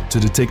gardens to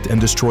detect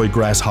and destroy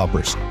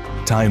grasshoppers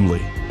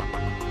timely.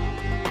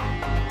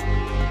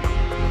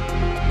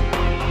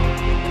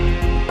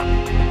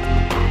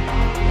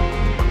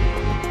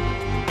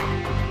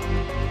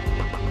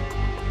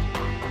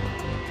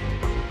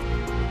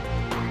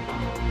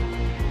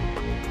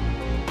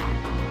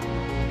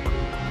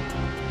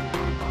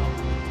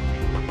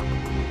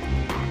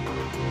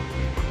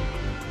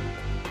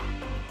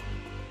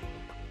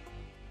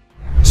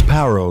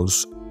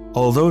 Sparrows,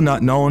 although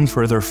not known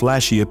for their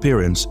flashy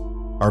appearance,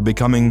 are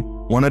becoming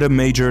one of the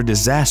major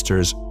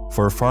disasters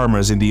for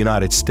farmers in the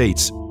United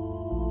States.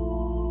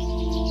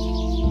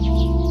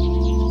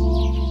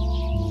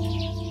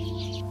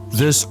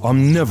 This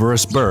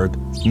omnivorous bird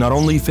not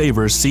only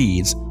favors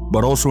seeds,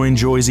 but also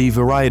enjoys a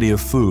variety of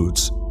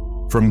foods,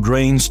 from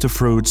grains to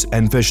fruits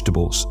and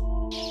vegetables.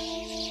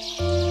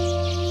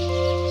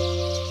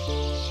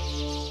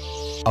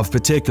 Of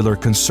particular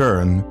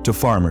concern to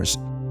farmers.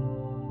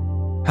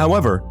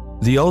 However,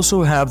 they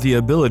also have the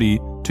ability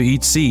to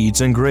eat seeds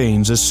and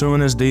grains as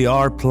soon as they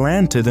are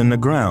planted in the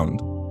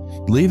ground,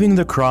 leaving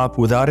the crop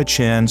without a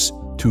chance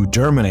to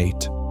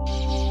germinate.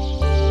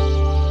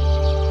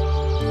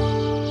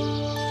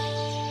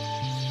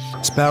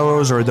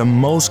 Sparrows are the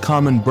most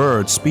common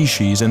bird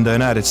species in the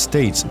United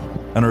States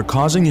and are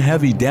causing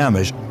heavy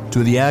damage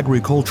to the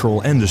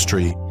agricultural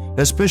industry,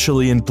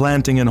 especially in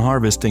planting and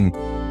harvesting.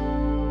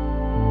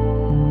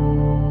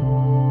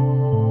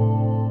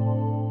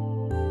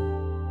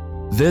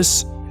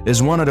 This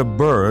is one of the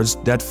birds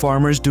that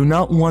farmers do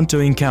not want to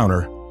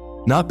encounter,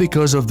 not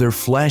because of their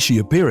flashy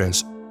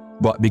appearance,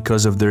 but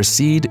because of their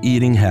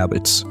seed-eating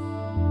habits.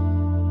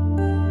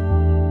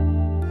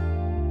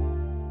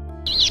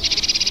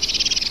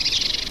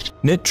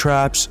 Knit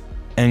traps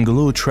and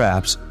glue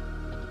traps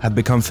have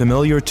become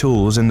familiar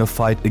tools in the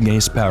fight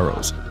against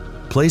sparrows.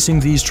 Placing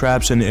these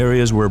traps in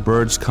areas where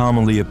birds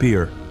commonly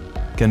appear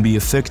can be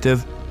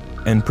effective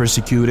in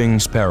persecuting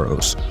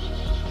sparrows.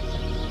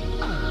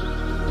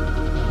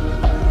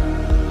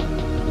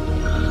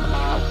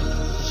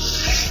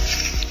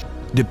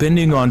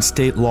 Depending on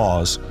state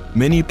laws,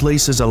 many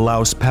places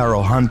allow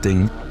sparrow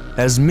hunting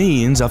as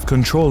means of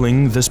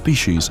controlling the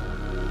species.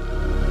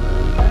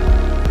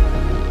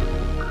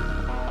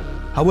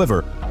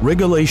 However,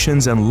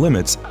 regulations and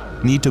limits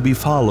need to be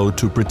followed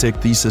to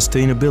protect the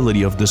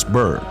sustainability of this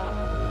bird.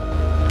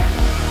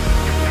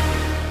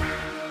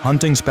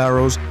 Hunting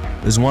sparrows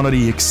is one of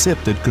the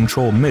accepted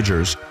control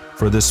measures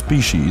for this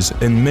species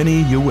in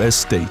many U.S.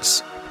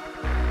 states.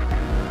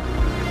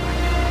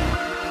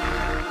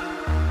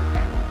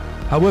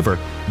 However,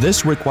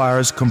 this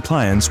requires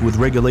compliance with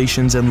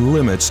regulations and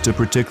limits to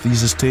protect the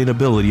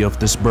sustainability of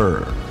this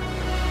bird.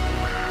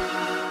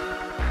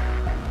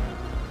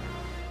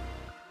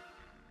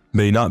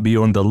 May not be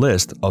on the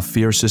list of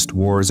fiercest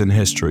wars in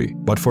history,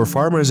 but for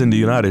farmers in the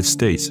United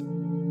States,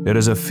 it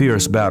is a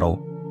fierce battle.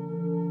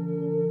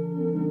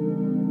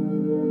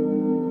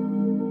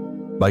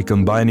 By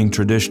combining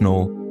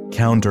traditional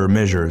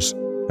countermeasures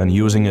and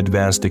using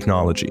advanced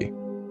technology,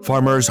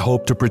 farmers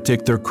hope to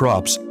protect their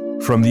crops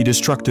from the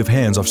destructive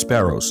hands of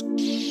sparrows.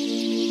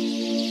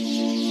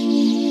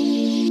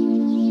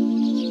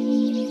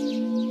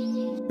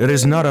 It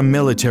is not a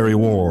military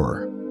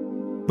war,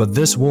 but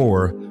this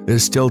war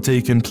is still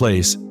taking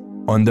place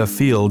on the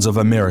fields of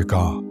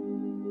America.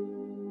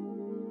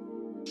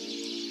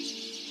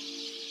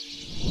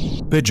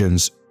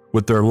 Pigeons,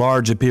 with their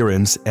large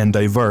appearance and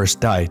diverse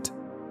diet,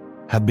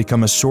 have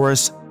become a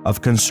source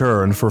of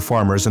concern for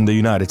farmers in the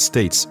United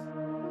States.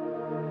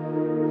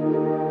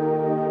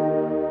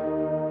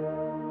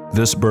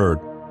 This bird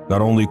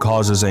not only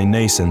causes a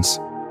nuisance,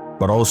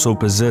 but also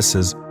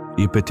possesses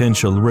a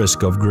potential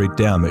risk of great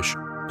damage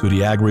to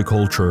the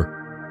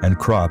agriculture and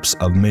crops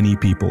of many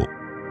people.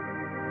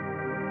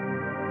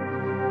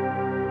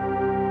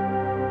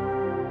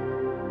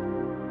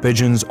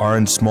 Pigeons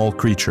aren't small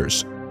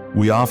creatures.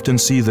 We often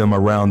see them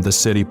around the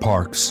city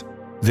parks.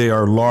 They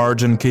are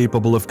large and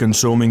capable of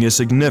consuming a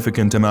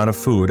significant amount of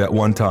food at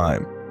one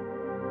time.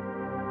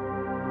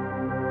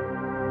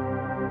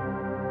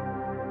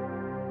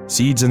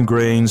 Seeds and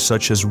grains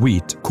such as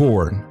wheat,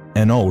 corn,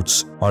 and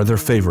oats are their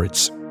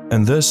favorites,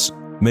 and this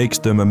makes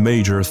them a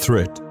major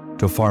threat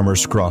to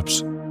farmers'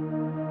 crops.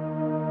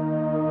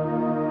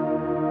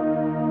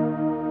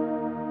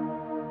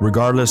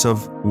 Regardless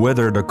of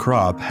whether the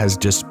crop has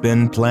just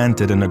been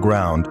planted in the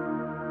ground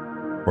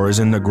or is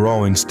in the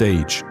growing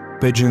stage,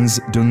 pigeons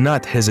do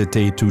not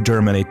hesitate to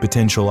germinate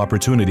potential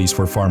opportunities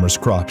for farmers'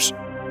 crops.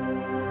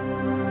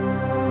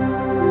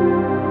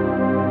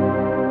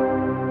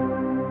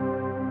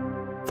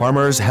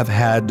 Farmers have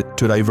had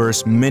to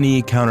devise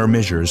many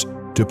countermeasures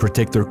to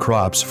protect their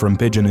crops from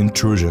pigeon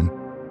intrusion.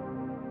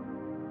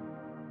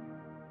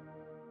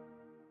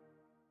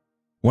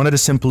 One of the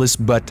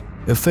simplest but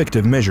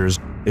effective measures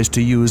is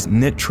to use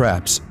net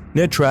traps.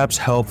 Net traps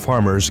help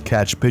farmers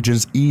catch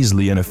pigeons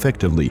easily and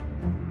effectively.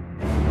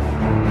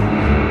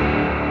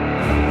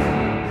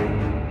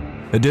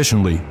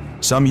 Additionally,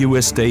 some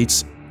U.S.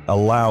 states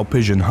allow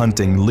pigeon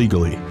hunting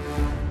legally.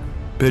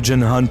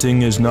 Pigeon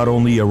hunting is not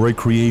only a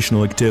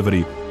recreational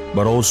activity,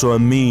 but also a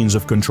means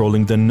of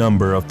controlling the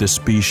number of the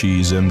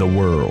species in the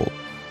world.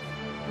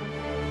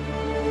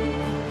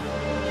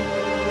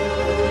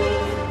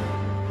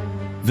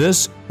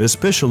 This is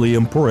especially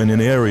important in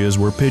areas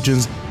where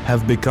pigeons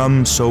have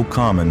become so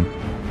common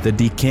that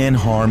they can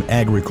harm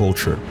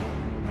agriculture.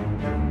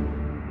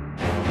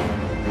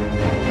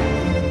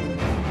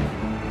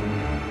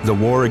 The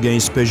war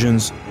against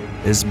pigeons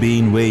is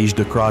being waged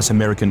across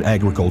American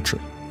agriculture.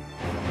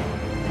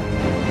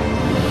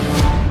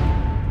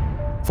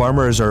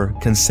 Farmers are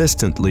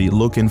consistently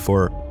looking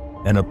for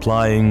and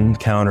applying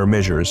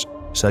countermeasures,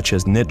 such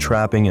as net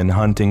trapping and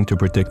hunting, to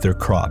protect their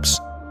crops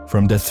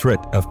from the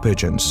threat of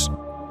pigeons.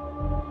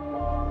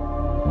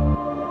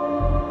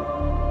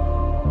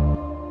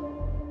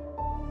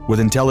 With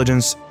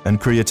intelligence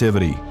and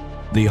creativity,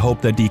 they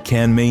hope that they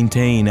can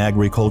maintain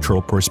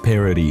agricultural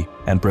prosperity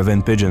and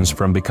prevent pigeons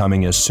from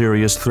becoming a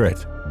serious threat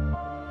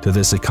to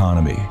this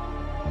economy.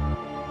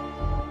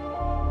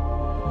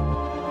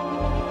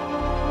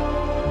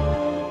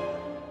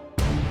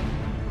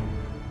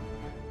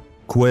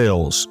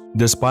 Quails,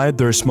 despite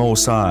their small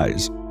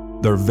size,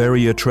 they're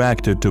very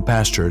attracted to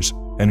pastures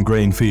and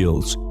grain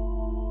fields.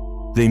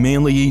 They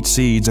mainly eat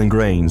seeds and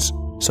grains,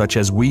 such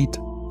as wheat,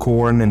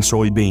 corn, and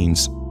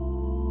soybeans.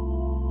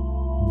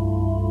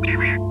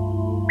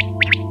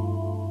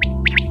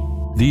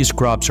 These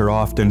crops are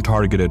often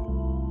targeted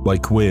by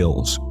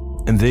quails,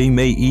 and they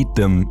may eat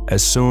them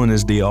as soon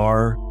as they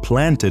are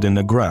planted in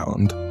the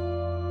ground.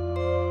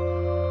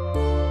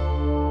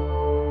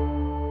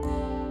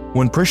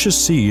 When precious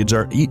seeds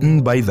are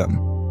eaten by them,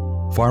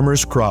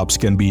 farmers' crops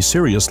can be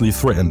seriously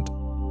threatened.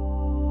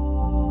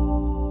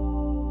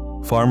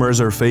 Farmers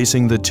are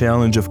facing the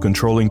challenge of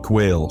controlling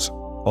quails.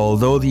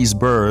 Although these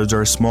birds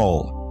are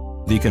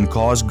small, they can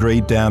cause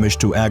great damage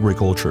to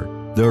agriculture.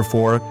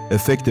 Therefore,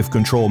 effective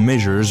control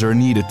measures are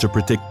needed to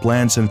protect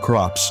plants and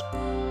crops.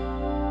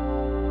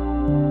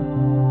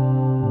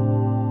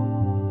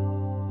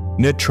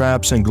 Net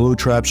traps and glue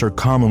traps are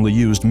commonly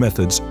used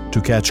methods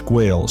to catch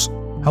quails.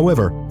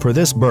 However, for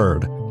this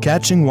bird,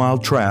 catching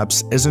wild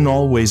traps isn't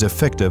always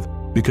effective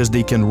because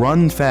they can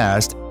run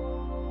fast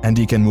and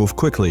they can move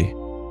quickly.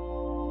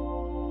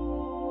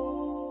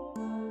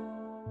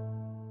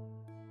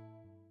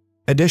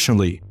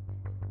 Additionally,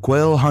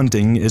 quail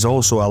hunting is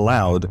also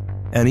allowed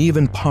and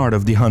even part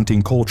of the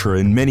hunting culture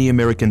in many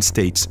American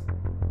states.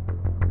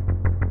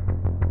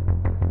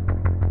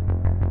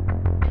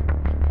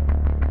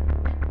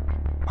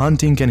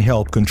 Hunting can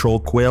help control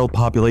quail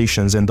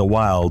populations in the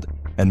wild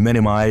and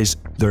minimize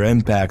their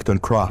impact on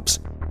crops.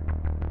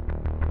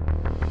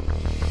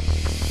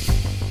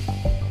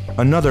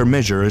 Another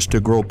measure is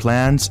to grow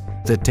plants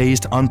that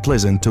taste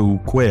unpleasant to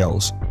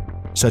quails,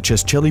 such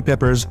as chili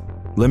peppers,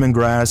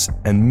 lemongrass,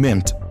 and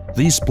mint.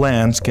 These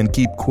plants can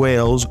keep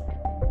quails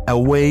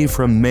away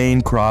from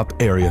main crop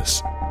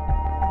areas.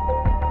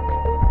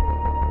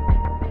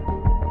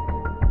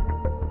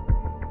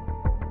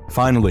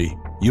 Finally,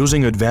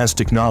 using advanced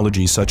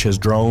technology such as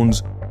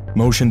drones,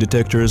 motion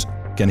detectors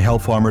can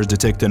help farmers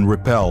detect and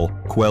repel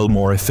quail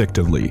more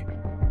effectively.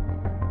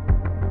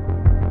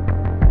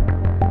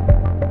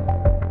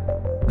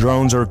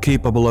 Drones are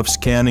capable of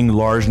scanning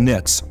large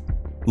nets,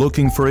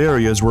 looking for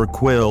areas where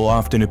quail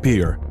often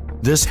appear.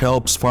 This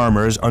helps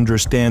farmers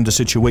understand the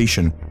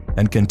situation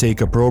and can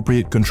take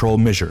appropriate control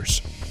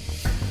measures.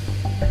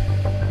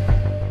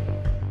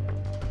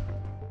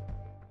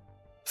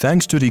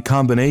 Thanks to the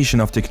combination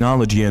of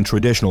technology and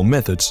traditional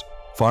methods,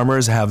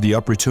 farmers have the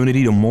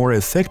opportunity to more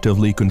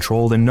effectively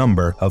control the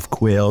number of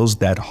quails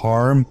that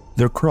harm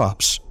their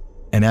crops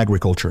and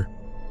agriculture.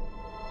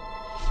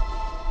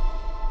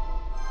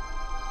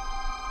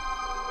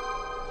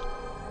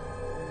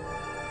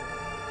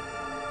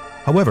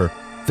 However,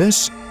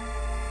 this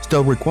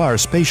still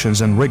requires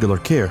patience and regular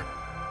care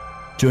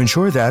to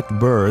ensure that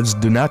birds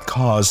do not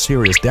cause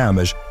serious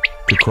damage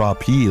to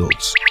crop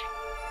yields.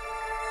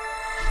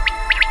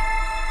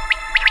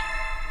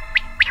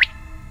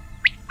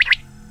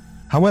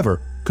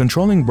 However,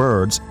 controlling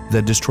birds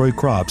that destroy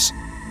crops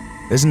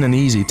isn't an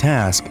easy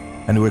task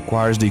and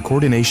requires the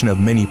coordination of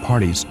many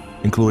parties,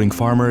 including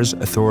farmers,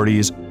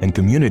 authorities, and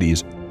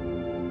communities.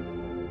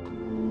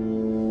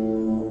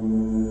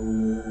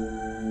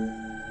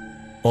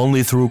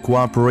 Only through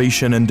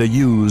cooperation and the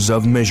use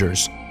of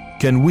measures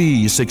can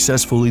we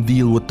successfully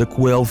deal with the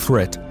quail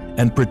threat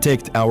and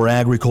protect our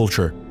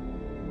agriculture.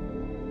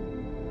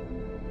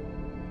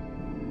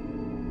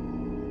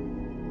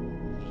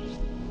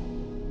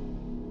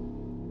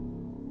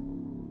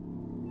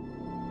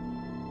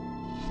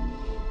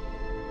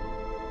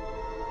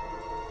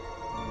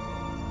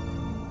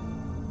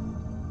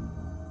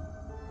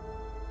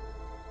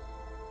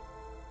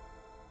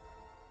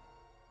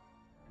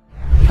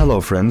 Hello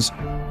friends,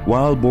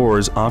 wild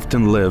boars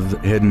often live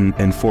hidden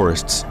in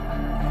forests.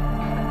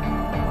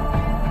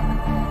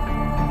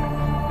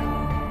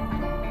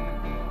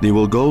 They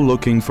will go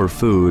looking for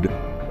food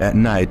at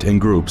night in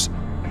groups.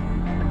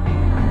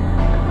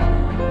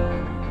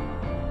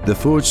 The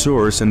food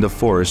source in the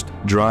forest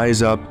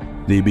dries up,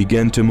 they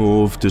begin to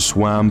move to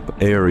swamp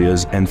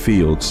areas and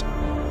fields.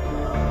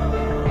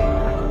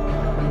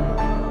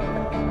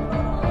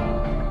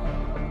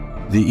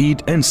 They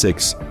eat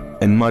insects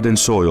in mud and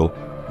soil.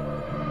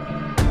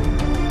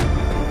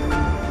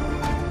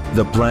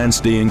 The plants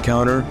they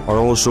encounter are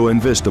also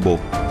invisible.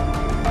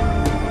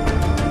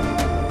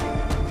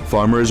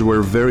 Farmers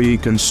were very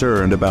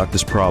concerned about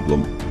this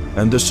problem,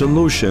 and the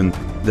solution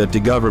that the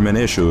government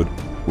issued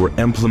were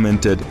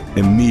implemented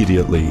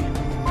immediately.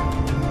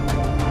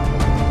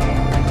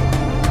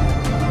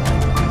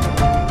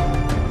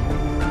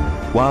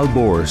 Wild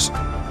boars,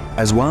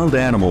 as wild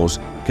animals,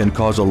 can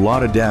cause a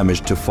lot of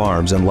damage to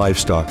farms and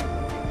livestock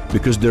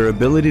because their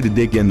ability to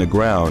dig in the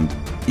ground,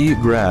 eat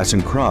grass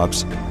and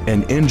crops,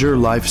 and injure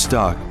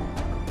livestock.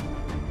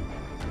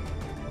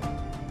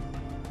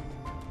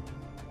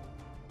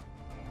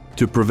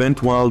 To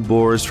prevent wild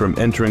boars from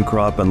entering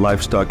crop and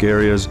livestock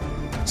areas,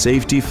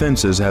 safety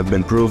fences have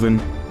been proven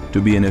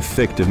to be an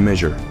effective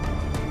measure.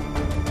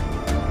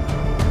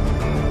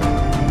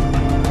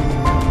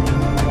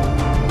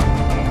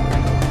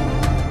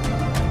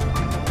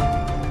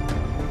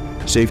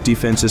 Safety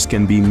fences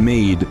can be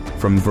made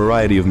from a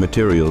variety of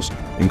materials,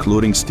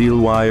 including steel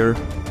wire,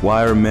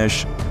 wire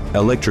mesh,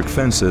 electric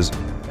fences,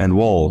 and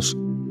walls.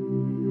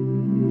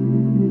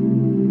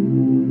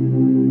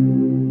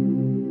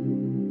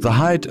 The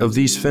height of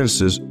these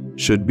fences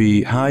should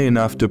be high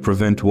enough to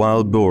prevent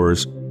wild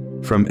boars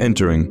from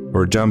entering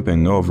or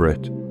jumping over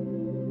it.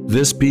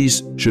 This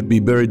piece should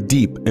be buried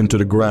deep into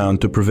the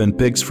ground to prevent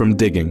pigs from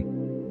digging.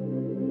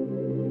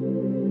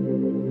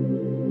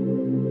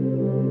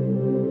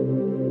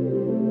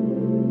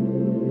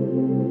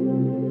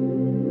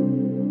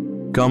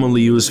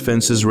 Commonly used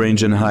fences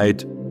range in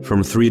height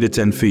from 3 to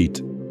 10 feet.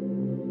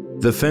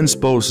 The fence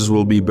posts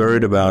will be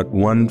buried about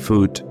 1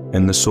 foot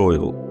in the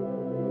soil.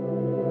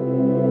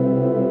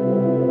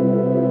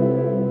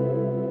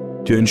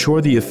 To ensure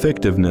the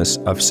effectiveness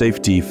of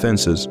safety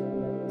fences,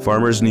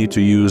 farmers need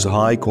to use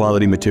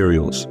high-quality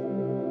materials,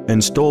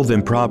 install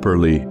them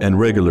properly and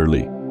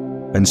regularly,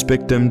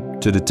 inspect them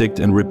to detect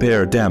and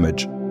repair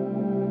damage.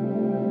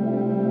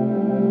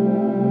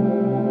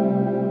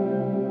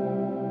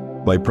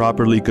 By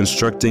properly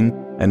constructing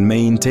and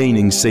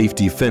maintaining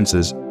safety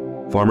fences,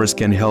 farmers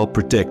can help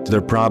protect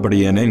their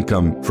property and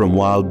income from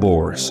wild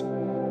boars.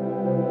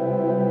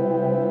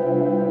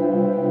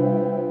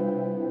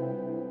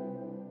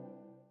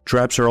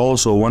 Traps are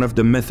also one of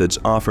the methods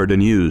offered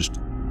and used.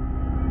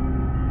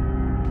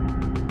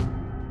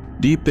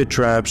 Deep pit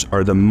traps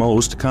are the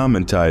most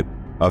common type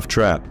of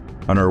trap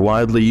and are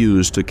widely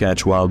used to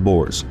catch wild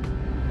boars.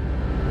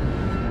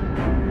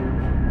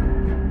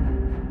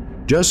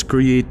 Just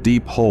create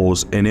deep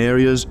holes in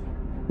areas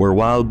where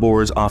wild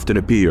boars often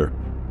appear.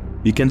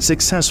 You can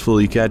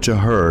successfully catch a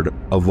herd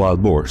of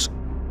wild boars.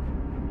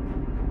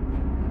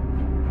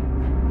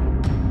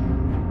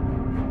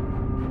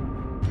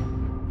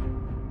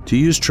 To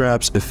use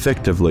traps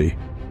effectively,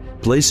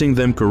 placing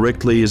them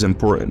correctly is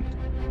important.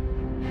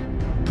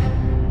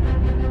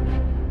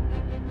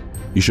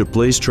 You should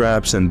place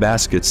traps and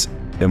baskets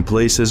in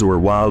places where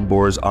wild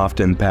boars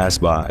often pass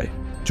by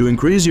to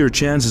increase your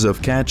chances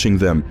of catching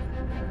them.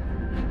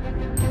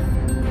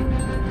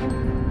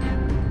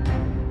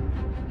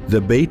 The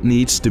bait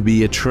needs to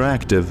be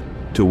attractive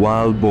to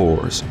wild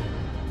boars,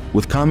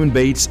 with common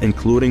baits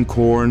including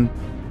corn,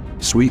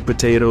 sweet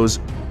potatoes,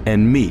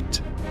 and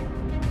meat.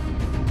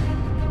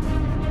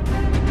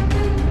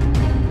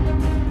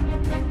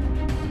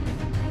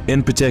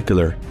 In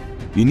particular,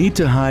 you need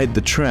to hide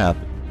the trap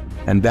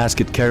and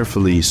basket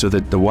carefully so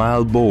that the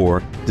wild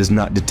boar does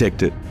not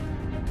detect it.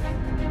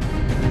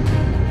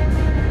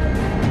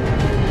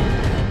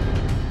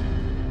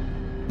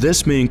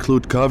 This may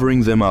include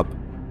covering them up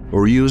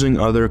or using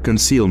other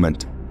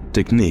concealment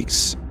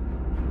techniques.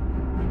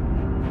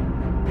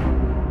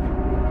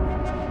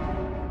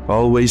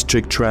 Always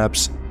check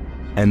traps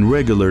and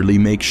regularly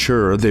make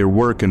sure they're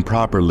working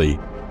properly,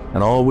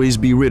 and always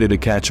be ready to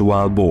catch a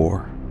wild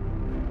boar.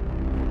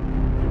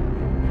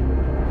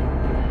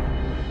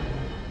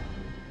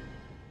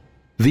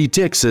 The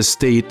Texas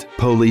State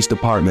Police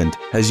Department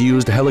has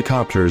used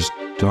helicopters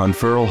to hunt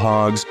feral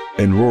hogs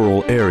in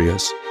rural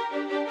areas.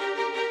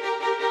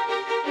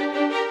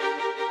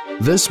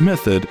 This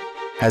method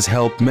has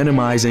helped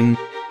minimizing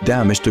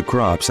damage to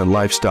crops and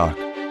livestock.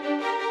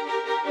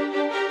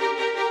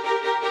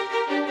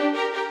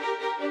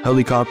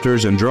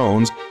 Helicopters and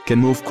drones can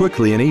move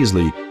quickly and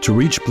easily to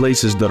reach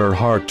places that are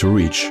hard to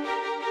reach.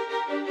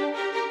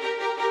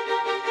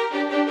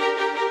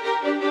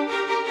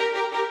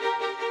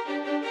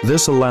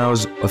 This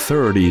allows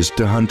authorities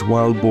to hunt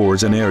wild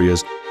boars in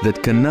areas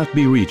that cannot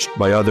be reached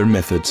by other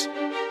methods.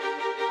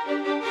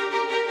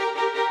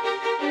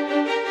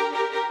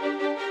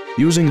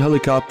 Using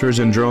helicopters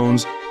and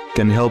drones can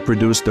can help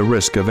reduce the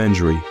risk of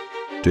injury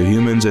to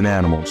humans and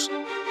animals.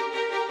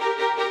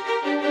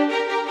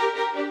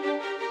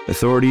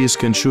 Authorities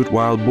can shoot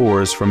wild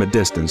boars from a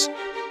distance,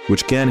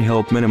 which can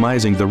help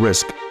minimizing the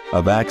risk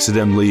of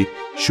accidentally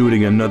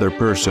shooting another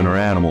person or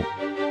animal.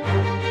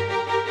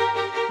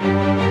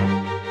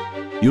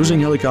 Using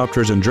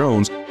helicopters and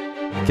drones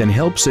can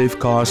help save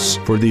costs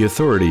for the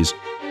authorities.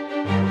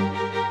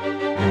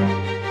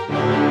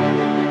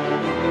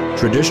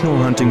 Traditional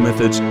hunting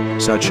methods,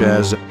 such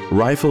as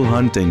rifle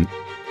hunting,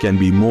 can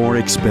be more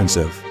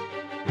expensive.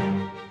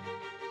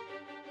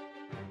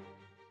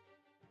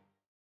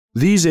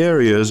 These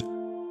areas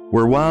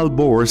where wild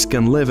boars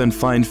can live and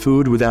find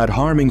food without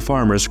harming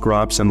farmers'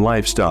 crops and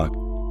livestock.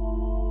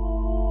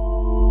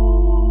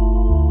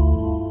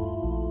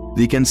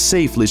 They can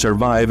safely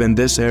survive in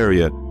this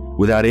area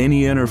without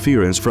any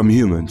interference from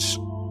humans.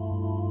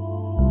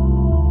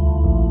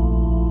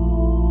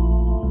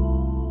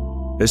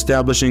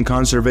 Establishing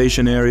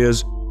conservation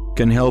areas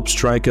can help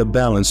strike a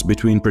balance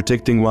between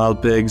protecting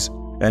wild pigs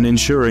and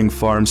ensuring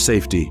farm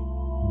safety.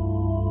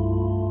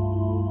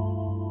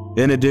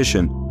 In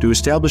addition to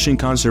establishing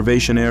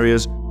conservation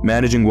areas,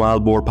 managing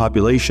wild boar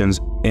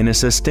populations in a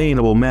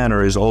sustainable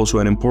manner is also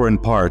an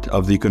important part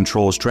of the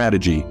control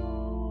strategy.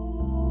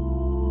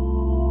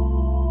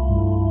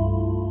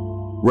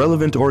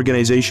 Relevant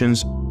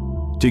organizations,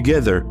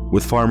 together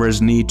with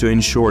farmers, need to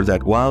ensure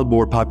that wild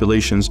boar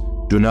populations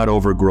do not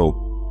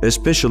overgrow,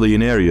 especially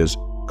in areas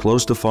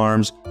close to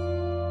farms.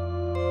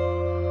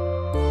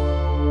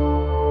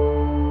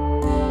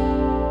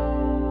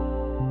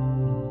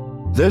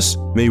 This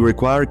may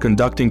require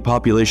conducting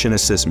population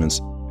assessments,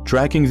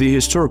 tracking the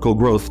historical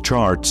growth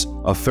charts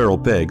of feral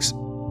pigs,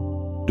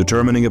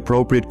 determining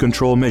appropriate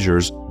control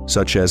measures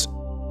such as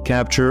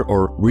capture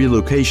or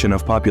relocation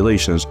of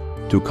populations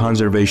to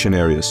conservation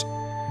areas.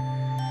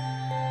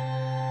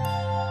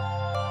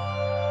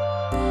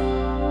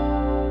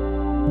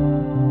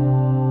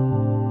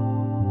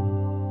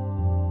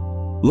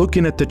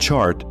 Looking at the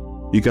chart,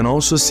 you can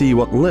also see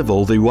what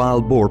level the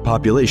wild boar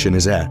population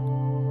is at.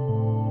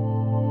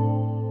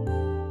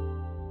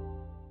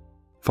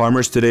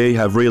 Farmers today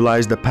have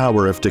realized the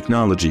power of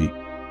technology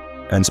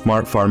and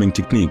smart farming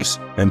techniques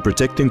in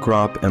protecting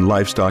crop and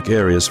livestock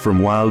areas from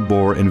wild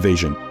boar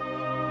invasion.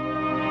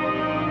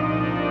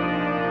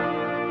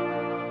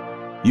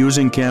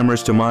 Using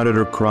cameras to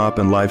monitor crop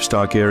and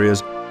livestock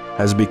areas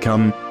has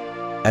become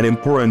an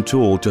important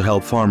tool to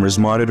help farmers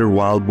monitor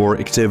wild boar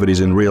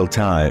activities in real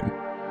time.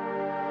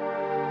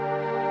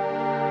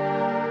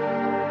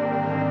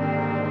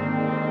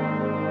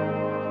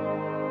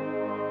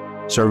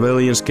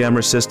 Surveillance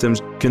camera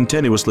systems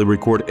continuously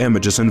record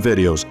images and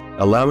videos,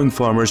 allowing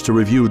farmers to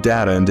review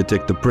data and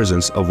detect the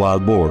presence of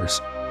wild boars.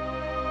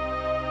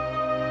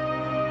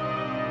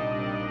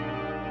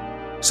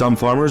 Some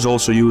farmers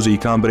also use a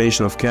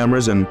combination of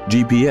cameras and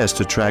GPS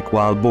to track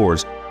wild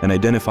boars and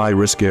identify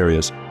risk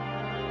areas.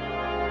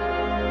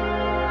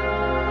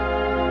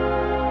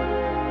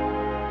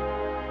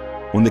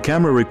 When the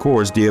camera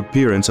records the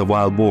appearance of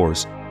wild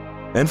boars,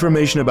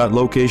 information about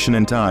location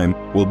and time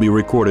will be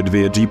recorded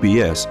via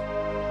GPS.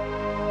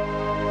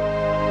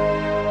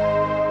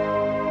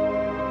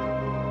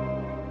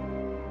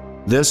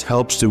 This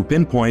helps to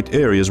pinpoint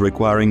areas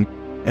requiring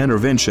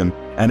intervention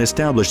and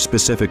establish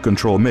specific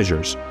control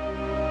measures.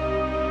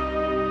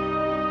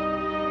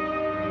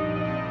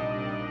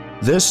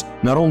 This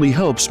not only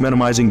helps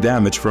minimizing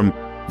damage from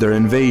their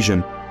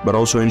invasion, but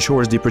also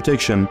ensures the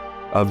protection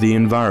of the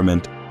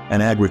environment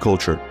and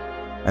agriculture,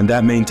 and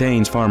that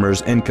maintains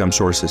farmers' income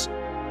sources.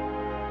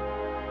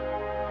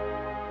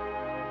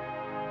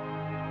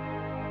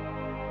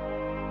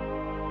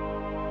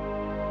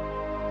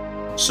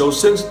 So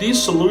since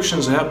these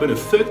solutions have been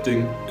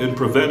effective in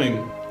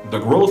preventing the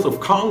growth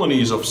of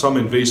colonies of some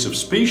invasive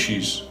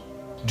species,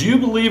 do you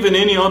believe in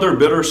any other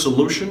better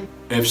solution?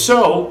 If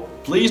so,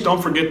 please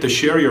don't forget to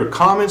share your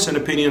comments and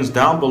opinions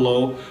down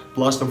below.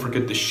 Plus, don't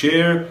forget to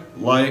share,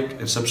 like,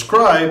 and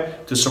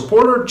subscribe to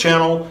support our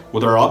channel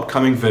with our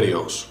upcoming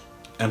videos.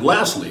 And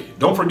lastly,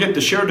 don't forget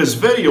to share this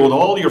video with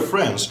all your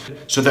friends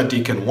so that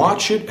they can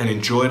watch it and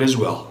enjoy it as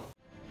well.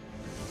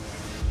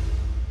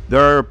 There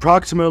are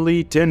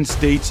approximately 10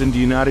 states in the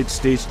United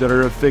States that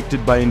are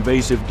affected by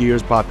invasive deer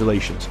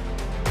populations.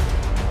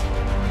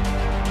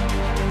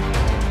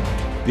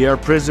 They are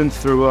present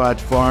throughout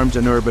farms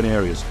and urban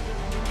areas.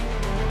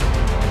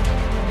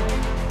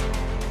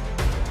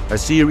 A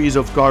series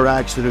of car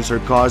accidents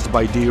are caused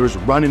by deer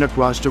running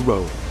across the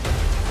road.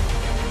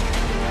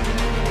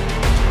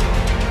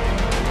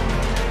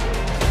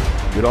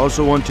 You'd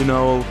also want to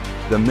know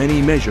the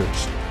many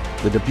measures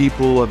that the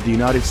people of the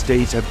United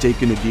States have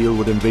taken to deal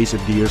with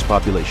invasive deer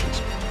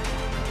populations.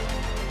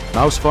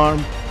 Mouse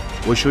Farm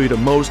will show you the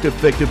most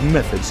effective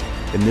methods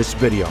in this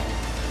video.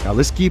 Now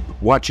let's keep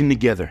watching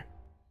together.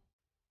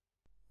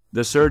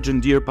 The surge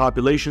in deer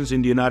populations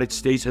in the United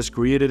States has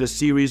created a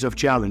series of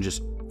challenges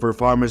for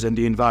farmers and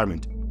the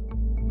environment.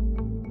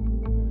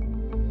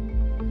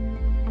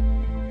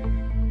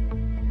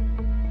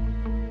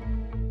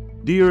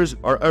 Deer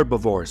are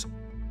herbivores.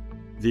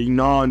 They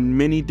gnaw on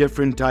many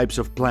different types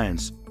of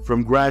plants,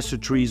 from grass to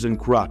trees and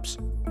crops.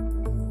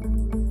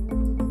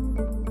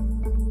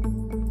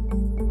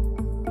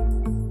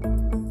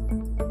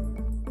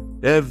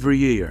 Every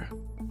year,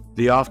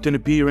 they often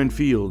appear in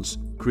fields,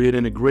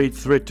 creating a great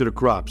threat to the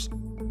crops.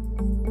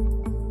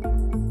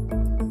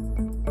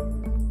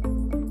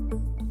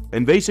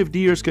 Invasive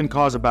deers can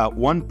cause about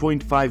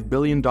 $1.5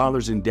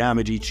 billion in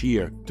damage each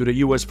year to the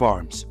U.S.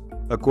 farms.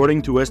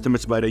 According to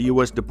estimates by the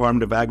U.S.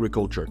 Department of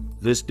Agriculture,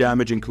 this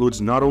damage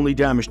includes not only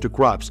damage to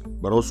crops,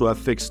 but also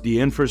affects the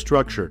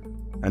infrastructure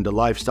and the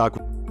livestock.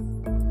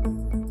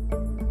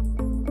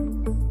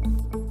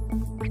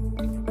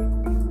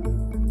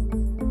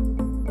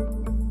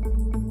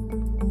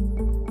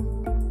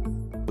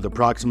 With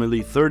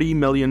approximately 30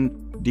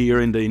 million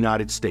deer in the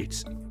United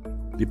States,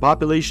 the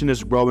population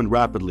is growing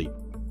rapidly,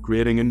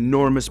 creating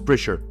enormous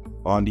pressure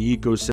on the ecosystem.